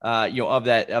winning, of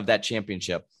that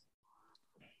championship?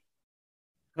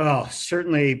 Oh,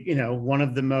 certainly, one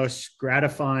of the most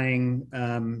gratifying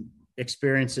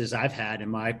experiences I've had in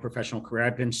my professional career.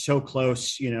 I've been so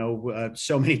close,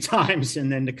 so many times, and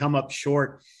then to come up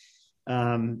short,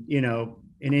 in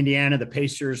Indiana, the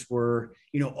Pacers were,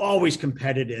 always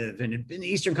competitive, and had been the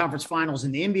Eastern Conference Finals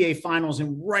and the NBA Finals,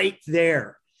 and right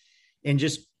there, and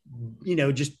just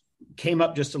came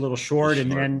up just a little short. And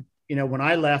then, when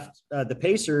I left the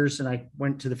Pacers and I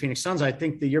went to the Phoenix Suns, I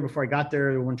think the year before I got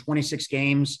there, they won 26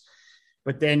 games.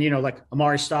 But then, like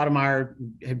Amari Stoudemire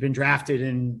had been drafted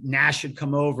and Nash had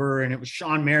come over, and it was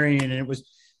Sean Marion and it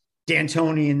was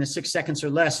D'Antoni in the 6 seconds or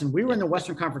less. And we were in the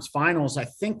Western Conference Finals, I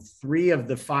think 3 of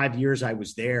the 5 years I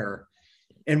was there.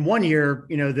 And one year,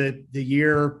 the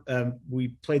year we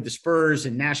played the Spurs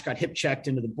and Nash got hip checked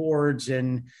into the boards,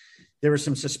 and there were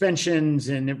some suspensions,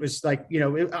 and it was like,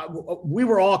 we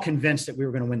were all convinced that we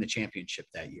were going to win the championship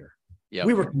that year. Yeah,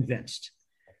 we were convinced.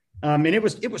 And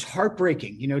it was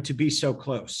heartbreaking, to be so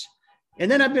close. And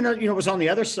then I've been, was on the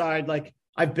other side. Like,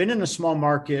 I've been in a small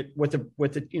market with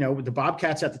the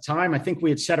Bobcats at the time. I think we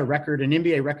had set an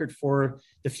NBA record for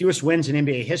the fewest wins in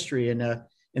NBA history in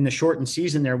the shortened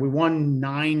season there. We won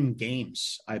 9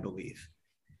 games, I believe.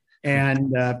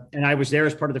 And I was there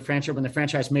as part of the franchise when the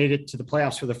franchise made it to the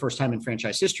playoffs for the first time in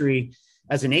franchise history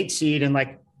as an 8 seed. And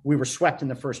we were swept in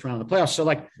the first round of the playoffs. So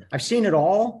I've seen it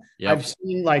all. Yep. I've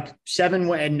seen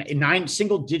 7 and 9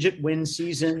 single digit win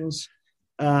seasons.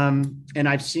 And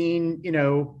I've seen,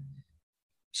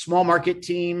 small market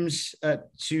teams and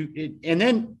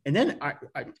then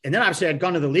obviously I'd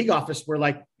gone to the league office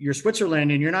where you're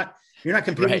Switzerland and you're not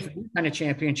competing for any kind of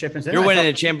championship. And you're winning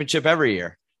a championship every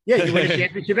year. Yeah, you win a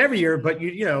championship every year, but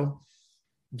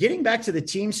getting back to the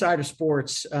team side of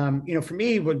sports, for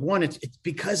me, it's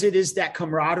because it is that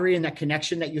camaraderie and that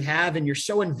connection that you have, and you're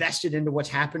so invested into what's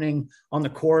happening on the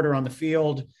court or on the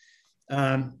field,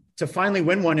 to finally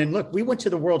win one. And look, we went to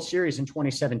the World Series in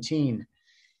 2017,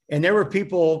 and there were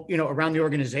people, around the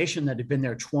organization that had been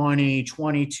there 20,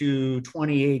 22,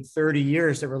 28, 30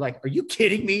 years that were like, are you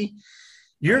kidding me?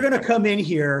 You're going to come in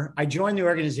here. I joined the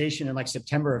organization in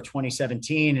September of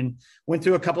 2017 and went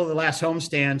through a couple of the last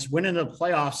homestands, went into the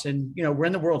playoffs, and, we're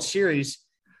in the World Series.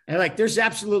 And there's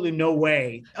absolutely no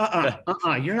way.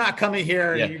 You're not coming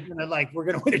here. Yeah. And you're going to we're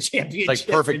going to win a championship. It's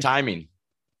perfect timing.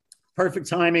 Perfect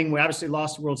timing. We obviously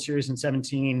lost the World Series in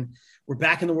 17. We're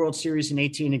back in the World Series in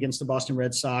 18 against the Boston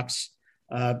Red Sox.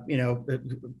 Lost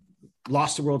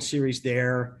the World Series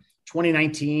there.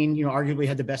 2019, arguably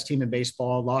had the best team in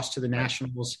baseball, lost to the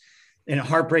Nationals in a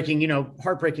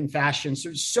heartbreaking fashion.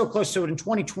 So close. So in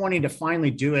 2020 to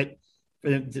finally do it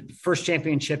for the first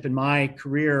championship in my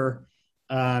career,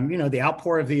 the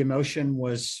outpour of the emotion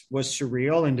was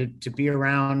surreal. And to be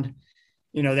around,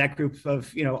 that group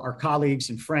of, our colleagues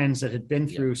and friends that had been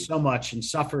through so much and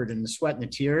suffered, and the sweat and the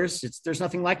tears, there's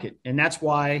nothing like it. And that's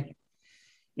why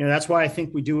I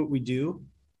think we do what we do.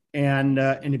 And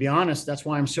to be honest, that's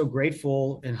why I'm so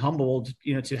grateful and humbled,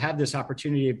 to have this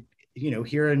opportunity,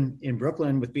 here in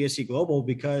Brooklyn with BSC Global,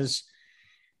 because,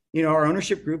 our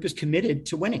ownership group is committed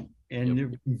to winning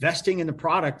and investing in the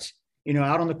product,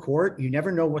 out on the court. You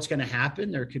never know what's going to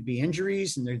happen. There could be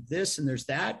injuries, and there's this and there's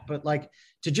that, but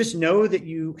to just know that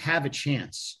you have a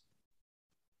chance,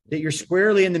 that you're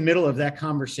squarely in the middle of that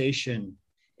conversation,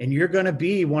 and you're going to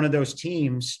be one of those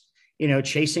teams,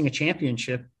 chasing a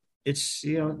championship. It's,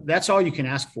 that's all you can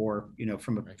ask for,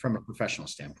 from a professional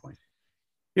standpoint.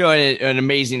 An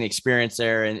amazing experience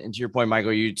there. And to your point,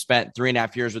 Michael, you spent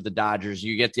 3.5 years with the Dodgers.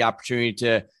 You get the opportunity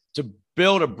to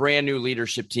build a brand new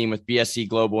leadership team with BSC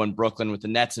Global in Brooklyn with the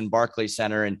Nets and Barclays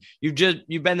Center. And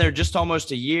you've been there just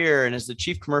almost a year. And as the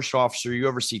chief commercial officer, you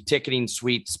oversee ticketing,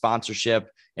 suite, sponsorship,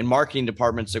 and marketing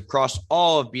departments across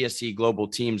all of BSC Global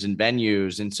teams and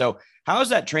venues. And so how has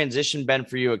that transition been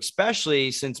for you,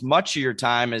 especially since much of your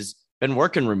time has been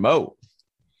working remote?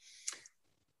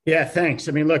 Yeah, thanks.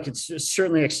 I mean, look, it's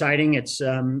certainly exciting. It's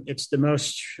the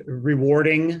most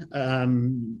rewarding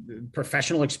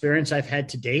professional experience I've had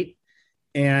to date.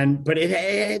 But it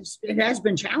has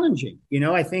been challenging.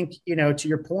 I think, to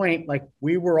your point,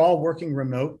 we were all working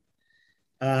remote.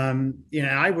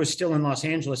 I was still in Los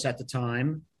Angeles at the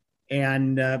time.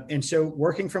 And so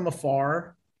working from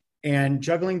afar and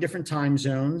juggling different time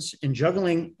zones and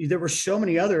juggling, there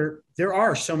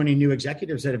are so many new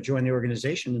executives that have joined the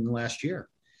organization in the last year.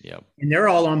 Yep. And they're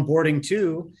all onboarding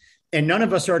too. And none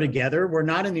of us are together. We're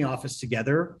not in the office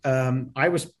together. I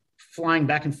was flying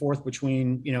back and forth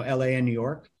between, LA and New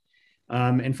York,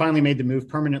 and finally made the move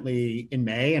permanently in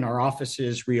May. And our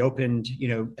offices reopened,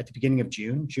 at the beginning of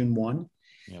June 1.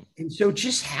 Yep. And so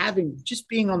just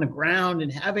being on the ground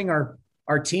and having our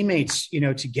teammates,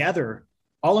 together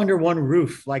all under one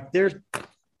roof, like there's,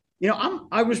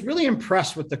 I was really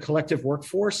impressed with the collective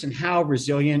workforce and how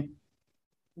resilient,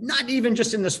 not even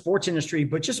just in the sports industry,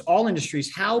 but just all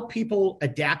industries, how people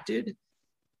adapted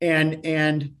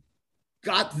and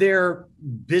got their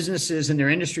businesses and their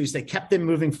industries. They kept them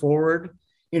moving forward,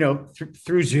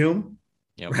 through Zoom.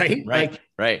 Yep. Right.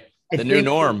 Right. The new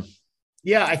norm.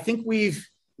 Yeah. I think we've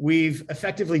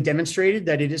effectively demonstrated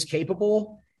that it is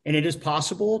capable and it is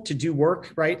possible to do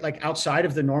work, right, like outside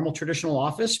of the normal traditional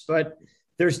office, but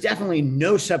there's definitely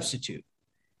no substitute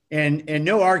and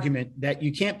no argument that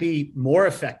you can't be more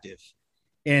effective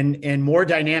and more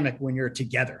dynamic when you're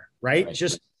together, right?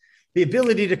 Just the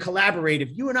ability to collaborate.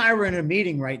 If you and I were in a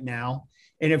meeting right now,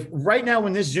 and if right now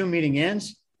when this Zoom meeting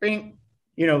ends,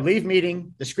 leave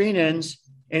meeting, the screen ends,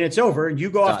 and it's over. You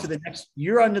go off to the next,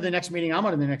 you're on to the next meeting. I'm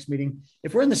on to the next meeting.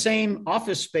 If we're in the same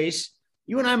office space,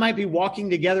 you and I might be walking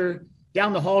together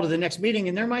down the hall to the next meeting.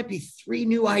 And there might be 3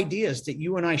 new ideas that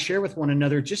you and I share with one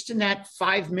another just in that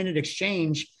 5-minute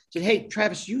exchange. Said, hey,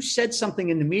 Travis, you said something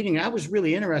in the meeting. That was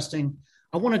really interesting.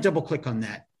 I want to double click on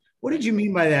that. What did you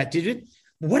mean by that?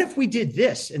 What if we did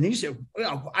this? And then you said,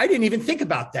 well, I didn't even think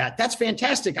about that. That's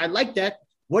fantastic. I like that.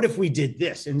 What if we did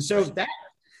this? And so that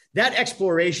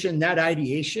exploration, that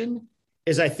ideation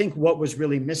is, I think, what was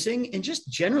really missing, and just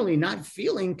generally not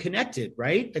feeling connected,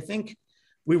 right? I think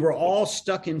we were all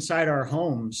stuck inside our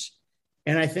homes.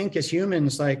 And I think as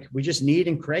humans, like, we just need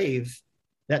and crave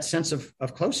that sense of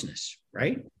closeness,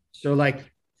 right? So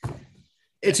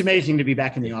it's amazing to be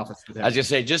back in the office. I was going to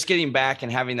say, just getting back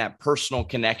and having that personal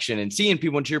connection and seeing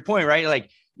people, and to your point, right?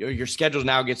 Like your schedule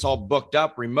now gets all booked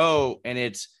up remote, and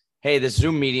it's, hey, this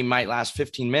Zoom meeting might last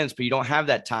 15 minutes, but you don't have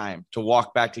that time to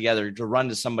walk back together, to run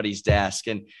to somebody's desk.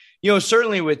 And,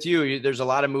 certainly with you, there's a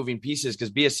lot of moving pieces because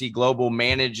BSC Global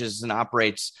manages and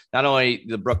operates not only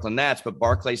the Brooklyn Nets, but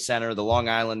Barclays Center, the Long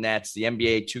Island Nets, the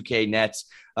NBA 2K Nets,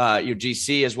 your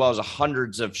GC, as well as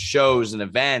hundreds of shows and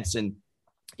events. And,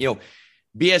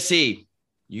 BSC,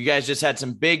 you guys just had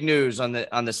some big news on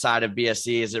the side of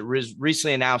BSC as it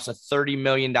recently announced a $30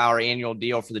 million annual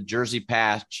deal for the Jersey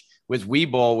Patch with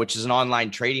Webull, which is an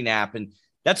online trading app. And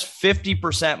that's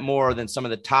 50% more than some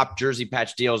of the top Jersey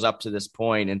Patch deals up to this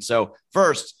point. And so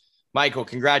first, Michael,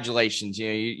 congratulations.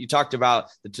 You talked about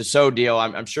the Tissot deal.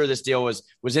 I'm sure this deal was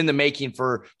in the making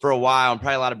for a while, and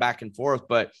probably a lot of back and forth,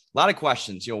 but a lot of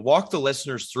questions. Walk the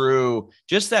listeners through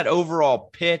just that overall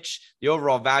pitch, the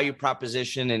overall value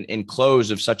proposition and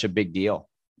close of such a big deal.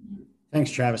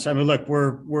 Thanks, Travis. I mean, look,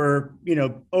 we're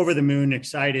over the moon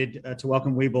excited to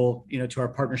welcome Webull, to our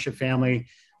partnership family.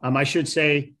 I should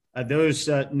say those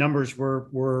numbers were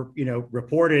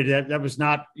reported. That was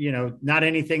not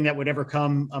anything that would ever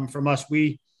come from us.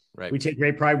 We take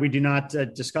great pride. We do not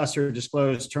discuss or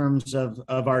disclose terms of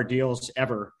our deals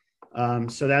ever.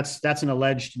 So that's an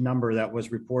alleged number that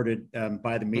was reported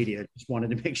by the media. Just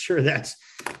wanted to make sure that's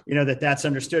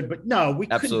understood. But no, we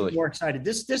couldn't be more excited.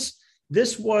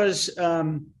 This was,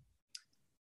 the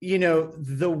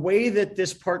way that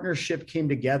this partnership came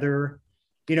together,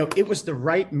 it was the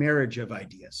right marriage of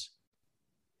ideas.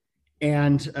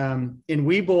 And in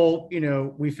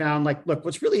Webull, we found look,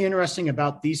 what's really interesting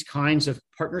about these kinds of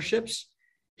partnerships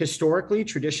historically,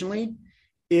 traditionally,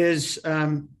 is,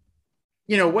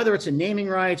 whether it's a naming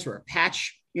rights or a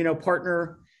patch,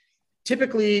 partner,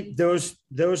 typically those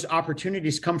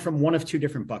opportunities come from one of 2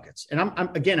 different buckets. And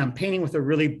I'm painting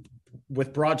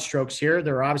with broad strokes here.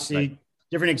 There are obviously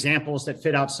different examples that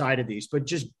fit outside of these, but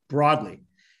just broadly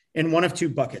in one of 2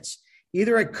 buckets,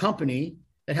 either a company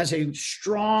that has a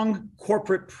strong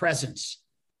corporate presence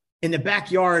in the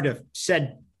backyard of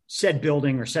said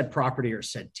building or said property or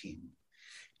said team,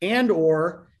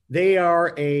 or they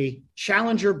are a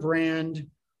challenger brand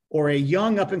or a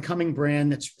young up and coming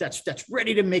brand that's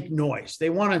ready to make noise. They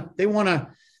want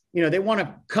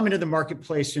to come into the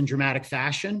marketplace in dramatic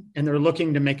fashion, and they're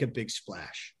looking to make a big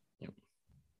splash. Yep.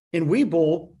 In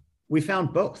Webull, we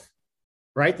found both,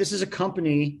 right? This is a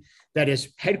company that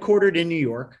is headquartered in New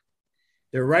York.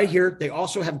 They're right here. They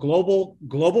also have global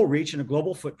reach and a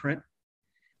global footprint.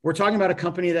 We're talking about a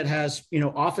company that has,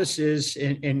 offices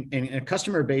and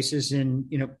customer bases in,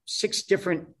 6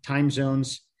 different time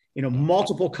zones,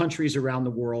 multiple countries around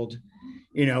the world,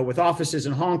 with offices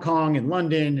in Hong Kong and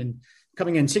London and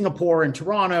coming in Singapore and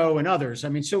Toronto and others. I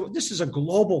mean, so this is a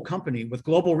global company with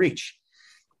global reach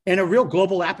and a real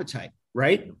global appetite,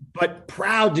 right? But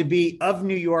proud to be of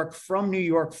New York, from New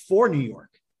York, for New York.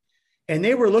 And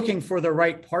they were looking for the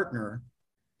right partner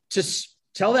to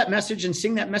tell that message and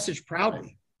sing that message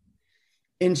proudly.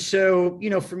 And so,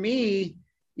 for me,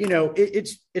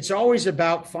 it's always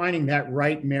about finding that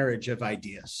right marriage of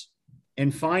ideas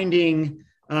and finding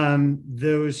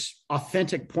those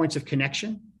authentic points of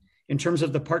connection in terms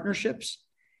of the partnerships.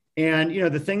 And,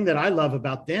 the thing that I love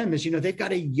about them is, they've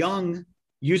got a young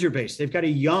user base. They've got a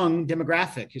young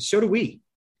demographic. So do we.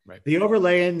 Right. The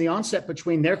overlay and the onset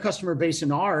between their customer base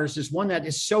and ours is one that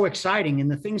is so exciting. And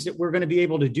the things that we're going to be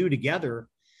able to do together,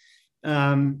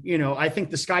 I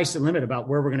think the sky's the limit about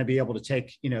where we're going to be able to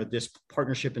take, this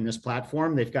partnership and this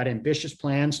platform. They've got ambitious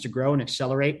plans to grow and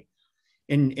accelerate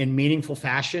in meaningful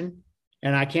fashion.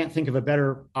 And I can't think of a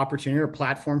better opportunity or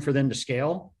platform for them to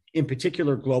scale, in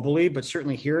particular globally, but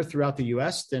certainly here throughout the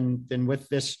US than with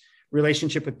this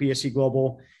relationship with BSC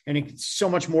Global. And it's so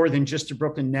much more than just the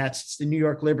Brooklyn Nets. It's the New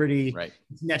York Liberty, right.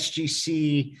 It's Nets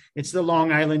GC, it's the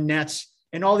Long Island Nets,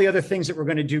 and all the other things that we're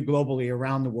going to do globally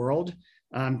around the world.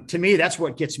 To me, that's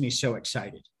what gets me so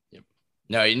excited. Yep.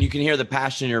 No, and you can hear the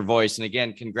passion in your voice. And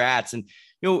again, congrats. And,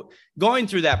 going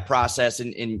through that process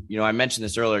and I mentioned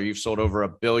this earlier, you've sold over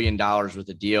 $1 billion worth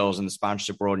of deals in the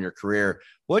sponsorship world in your career.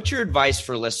 What's your advice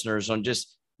for listeners on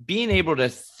just being able to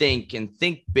think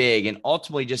big and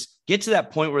ultimately just get to that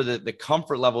point where the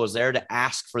comfort level is there to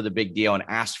ask for the big deal and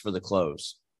ask for the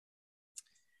close?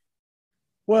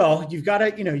 Well, you've got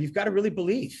to really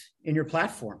believe in your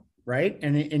platform, right?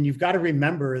 And you've got to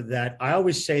remember that I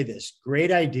always say this: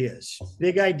 great ideas,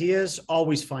 big ideas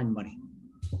always find money.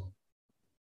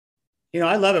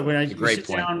 I love it when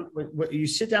you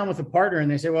sit down with a partner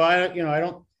and they say, well, I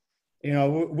don't,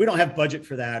 we don't have budget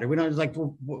for that. Or we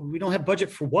don't have budget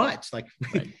for what? Like,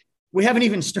 right. We haven't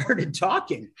even started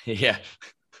talking. Yeah.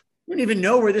 We don't even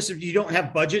know where you don't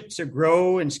have budget to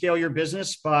grow and scale your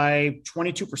business by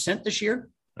 22% this year.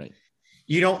 Right.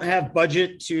 You don't have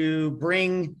budget to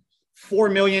bring 4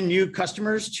 million new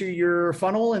customers to your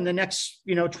funnel in the next,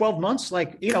 12 months.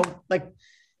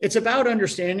 It's about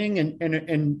understanding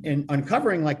and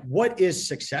uncovering what is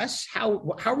success?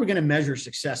 How are we going to measure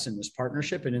success in this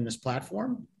partnership and in this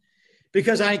platform?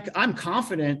 Because I'm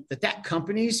confident that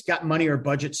company's got money or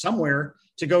budget somewhere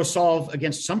to go solve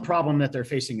against some problem that they're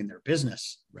facing in their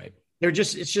business. Right.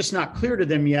 It's just not clear to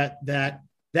them yet that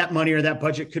money or that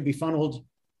budget could be funneled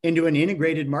into an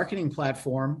integrated marketing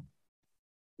platform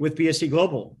with BSC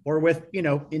Global or with,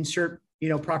 insert,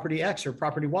 property X or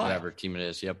property Y. Whatever team it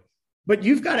is. Yep. But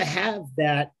you've got to have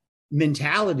that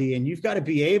mentality and you've got to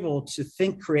be able to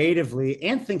think creatively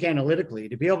and think analytically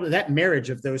to be able to, that marriage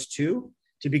of those two,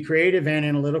 to be creative and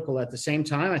analytical at the same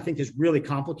time, I think is really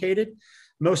complicated.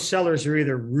 Most sellers are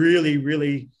either really,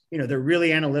 really, they're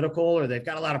really analytical or they've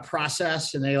got a lot of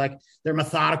process and they're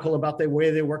methodical about the way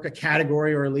they work a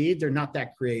category or a lead. They're not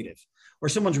that creative. Or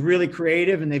someone's really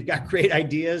creative and they've got great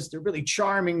ideas. They're really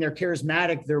charming. They're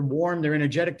charismatic. They're warm. They're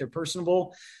energetic. They're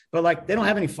personable, but they don't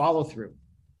have any follow through.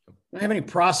 They don't have any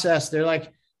process. They're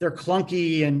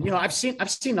clunky. And, I've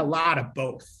seen a lot of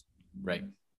both. Right.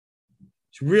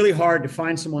 It's really hard to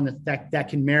find someone that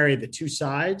can marry the two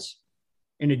sides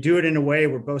and to do it in a way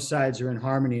where both sides are in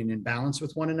harmony and in balance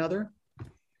with one another.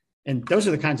 And those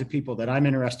are the kinds of people that I'm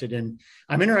interested in.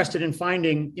 I'm interested in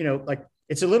finding,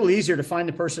 it's a little easier to find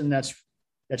the person that's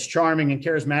charming and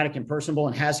charismatic and personable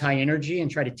and has high energy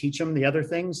and try to teach them the other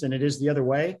things than it is the other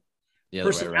way.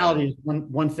 Personality is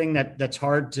one thing that's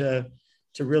hard to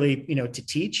really, to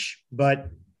teach. But,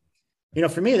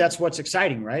 for me, that's what's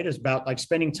exciting, right? Is about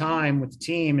spending time with the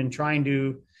team and trying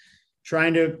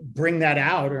to bring that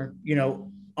out or,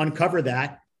 uncover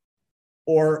that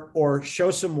or show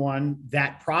someone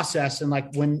that process. And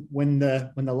when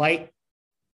the light,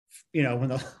 when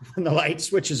the light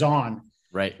switches on,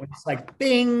 right. When it's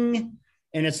bing,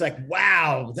 and it's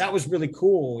wow, that was really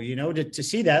cool, to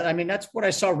see that. I mean, that's what I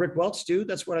saw Rick Welch do.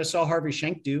 That's what I saw Harvey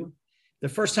Schenk do. The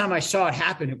first time I saw it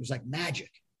happen, it was like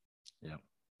magic. Yeah.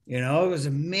 It was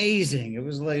amazing. It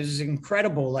was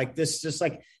incredible.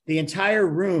 The entire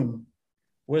room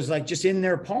was just in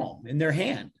their palm, in their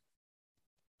hand.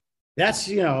 That's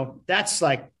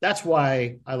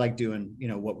why I like doing,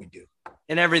 what we do.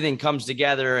 and everything comes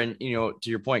together. And, to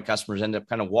your point, customers end up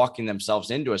kind of walking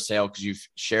themselves into a sale because you've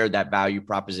shared that value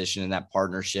proposition and that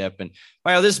partnership. And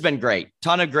well, this has been great.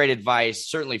 Ton of great advice.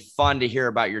 Certainly fun to hear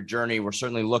about your journey. We're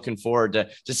certainly looking forward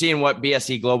to seeing what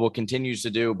BSE Global continues to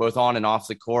do both on and off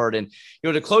the court. And,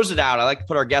 to close it out, I like to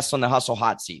put our guests on the hustle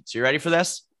hot seat. So you ready for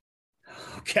this?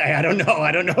 Okay. I don't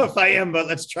know if I am, but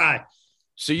let's try.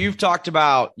 So you've talked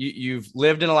about, you've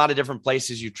lived in a lot of different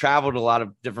places. You've traveled a lot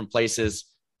of different places.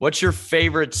 What's your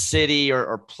favorite city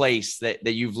or place that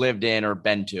you've lived in or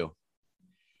been to?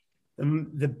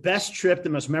 The best trip,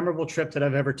 the most memorable trip that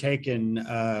I've ever taken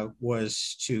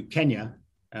was to Kenya.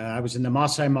 I was in the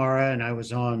Masai Mara and I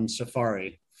was on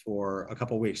safari for a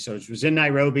couple of weeks. So it was in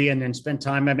Nairobi and then spent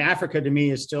time. I mean, Africa to me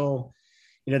is still,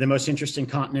 the most interesting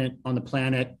continent on the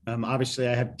planet. Obviously,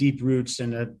 I have deep roots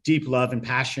and a deep love and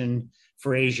passion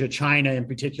for Asia. China in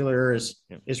particular is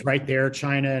right there.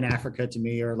 China and Africa to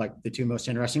me are like the two most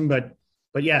interesting, but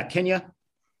yeah, Kenya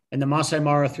and the Masai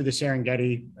Mara through the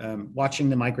Serengeti, watching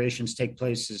the migrations take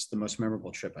place is the most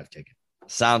memorable trip I've taken.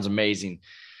 Sounds amazing.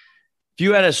 If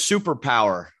you had a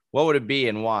superpower, what would it be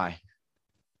and why?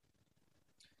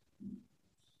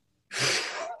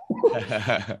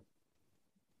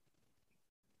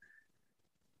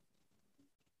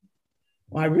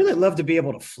 Well, I really love to be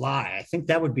able to fly. I think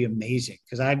that would be amazing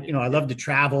because I love to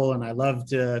travel and I love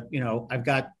to, I've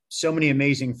got so many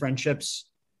amazing friendships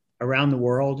around the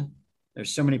world.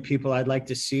 There's so many people I'd like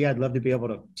to see. I'd love to be able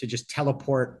to just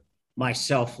teleport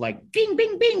myself like bing,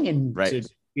 bing, bing and to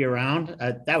be around.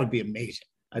 That would be amazing.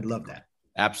 I'd love that.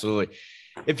 Absolutely.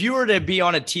 If you were to be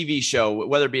on a TV show,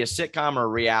 whether it be a sitcom or a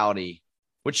reality,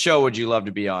 which show would you love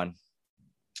to be on?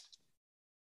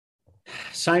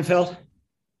 Seinfeld.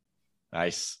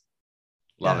 Nice.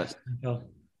 Love it. Go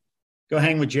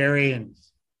hang with Jerry and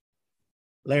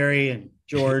Larry and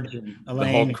George and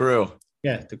Elaine. The whole crew.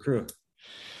 Yeah, the crew.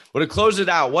 Well, to close it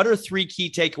out, what are 3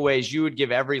 key takeaways you would give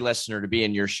every listener to be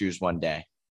in your shoes one day?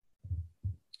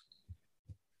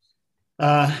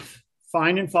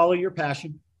 Find and follow your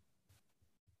passion.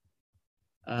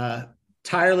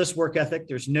 Tireless work ethic.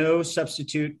 There's no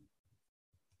substitute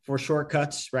for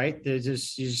shortcuts, right?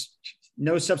 There's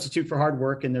no substitute for hard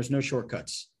work and there's no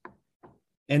shortcuts.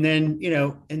 And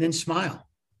then smile,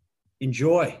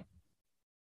 enjoy,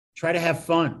 try to have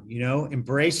fun,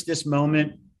 embrace this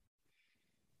moment.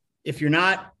 If you're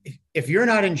not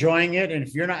enjoying it and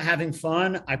if you're not having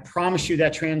fun, I promise you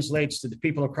that translates to the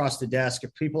people across the desk, the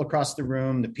people across the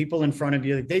room, the people in front of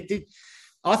you.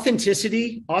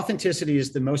 Authenticity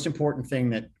is the most important thing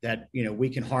that we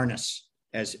can harness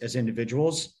as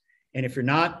individuals. And if you're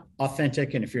not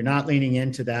authentic and if you're not leaning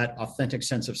into that authentic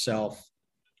sense of self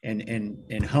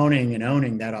and honing and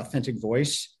owning that authentic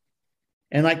voice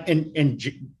and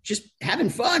just having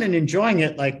fun and enjoying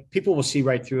it, like people will see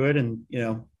right through it. And,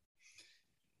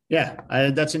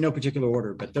 that's in no particular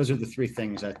order, but those are the 3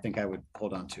 things I think I would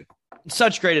hold on to.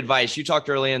 Such great advice. You talked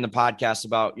earlier in the podcast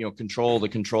about, control the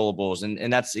controllables.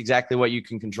 And that's exactly what you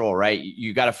can control, right?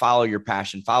 You got to follow your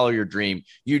passion, follow your dream.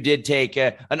 You did take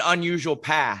an unusual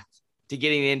path to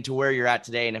getting into where you're at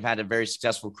today and have had a very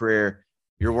successful career.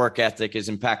 Your work ethic is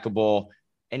impeccable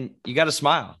and you got to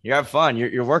smile. You have fun.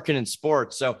 You're working in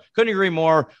sports. So couldn't agree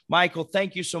more. Michael,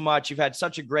 thank you so much. You've had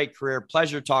such a great career.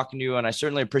 Pleasure talking to you. And I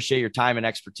certainly appreciate your time and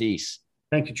expertise.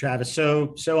 Thank you, Travis.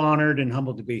 So honored and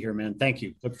humbled to be here, man. Thank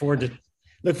you. Look forward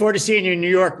to seeing you in New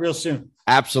York real soon.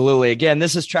 Absolutely. Again,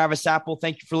 this is Travis Apple.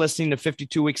 Thank you for listening to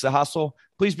 52 Weeks of Hustle.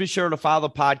 Please be sure to follow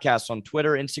the podcast on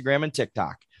Twitter, Instagram, and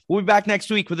TikTok. We'll be back next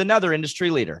week with another industry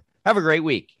leader. Have a great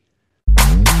week.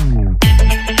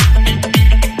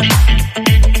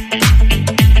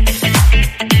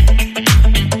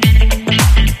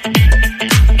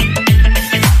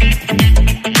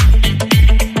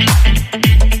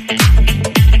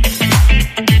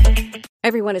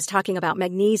 Everyone is talking about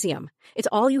magnesium. It's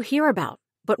all you hear about.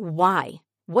 But why?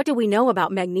 What do we know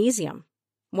about magnesium?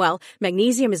 Well,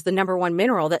 magnesium is the #1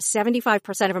 mineral that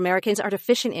 75% of Americans are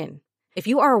deficient in. If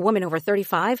you are a woman over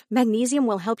 35, magnesium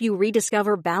will help you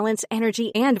rediscover balance,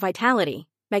 energy, and vitality.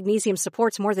 Magnesium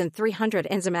supports more than 300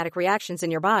 enzymatic reactions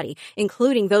in your body,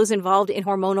 including those involved in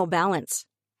hormonal balance.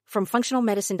 From functional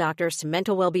medicine doctors to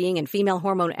mental well-being and female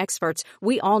hormone experts,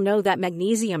 we all know that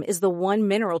magnesium is the one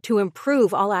mineral to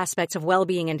improve all aspects of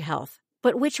well-being and health.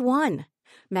 But which one?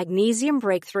 Magnesium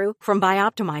Breakthrough from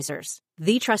Bioptimizers,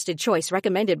 the trusted choice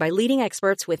recommended by leading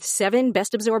experts with 7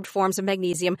 best-absorbed forms of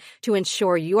magnesium to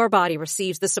ensure your body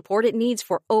receives the support it needs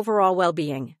for overall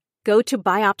well-being. Go to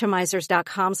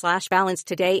bioptimizers.com/balance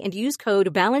today and use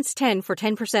code BALANCE10 for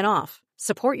 10% off.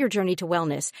 Support your journey to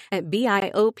wellness at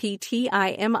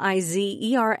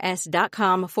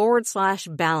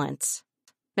bioptimizers.com/balance.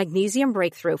 Magnesium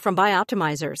Breakthrough from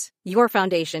Bioptimizers, your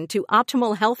foundation to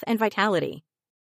optimal health and vitality.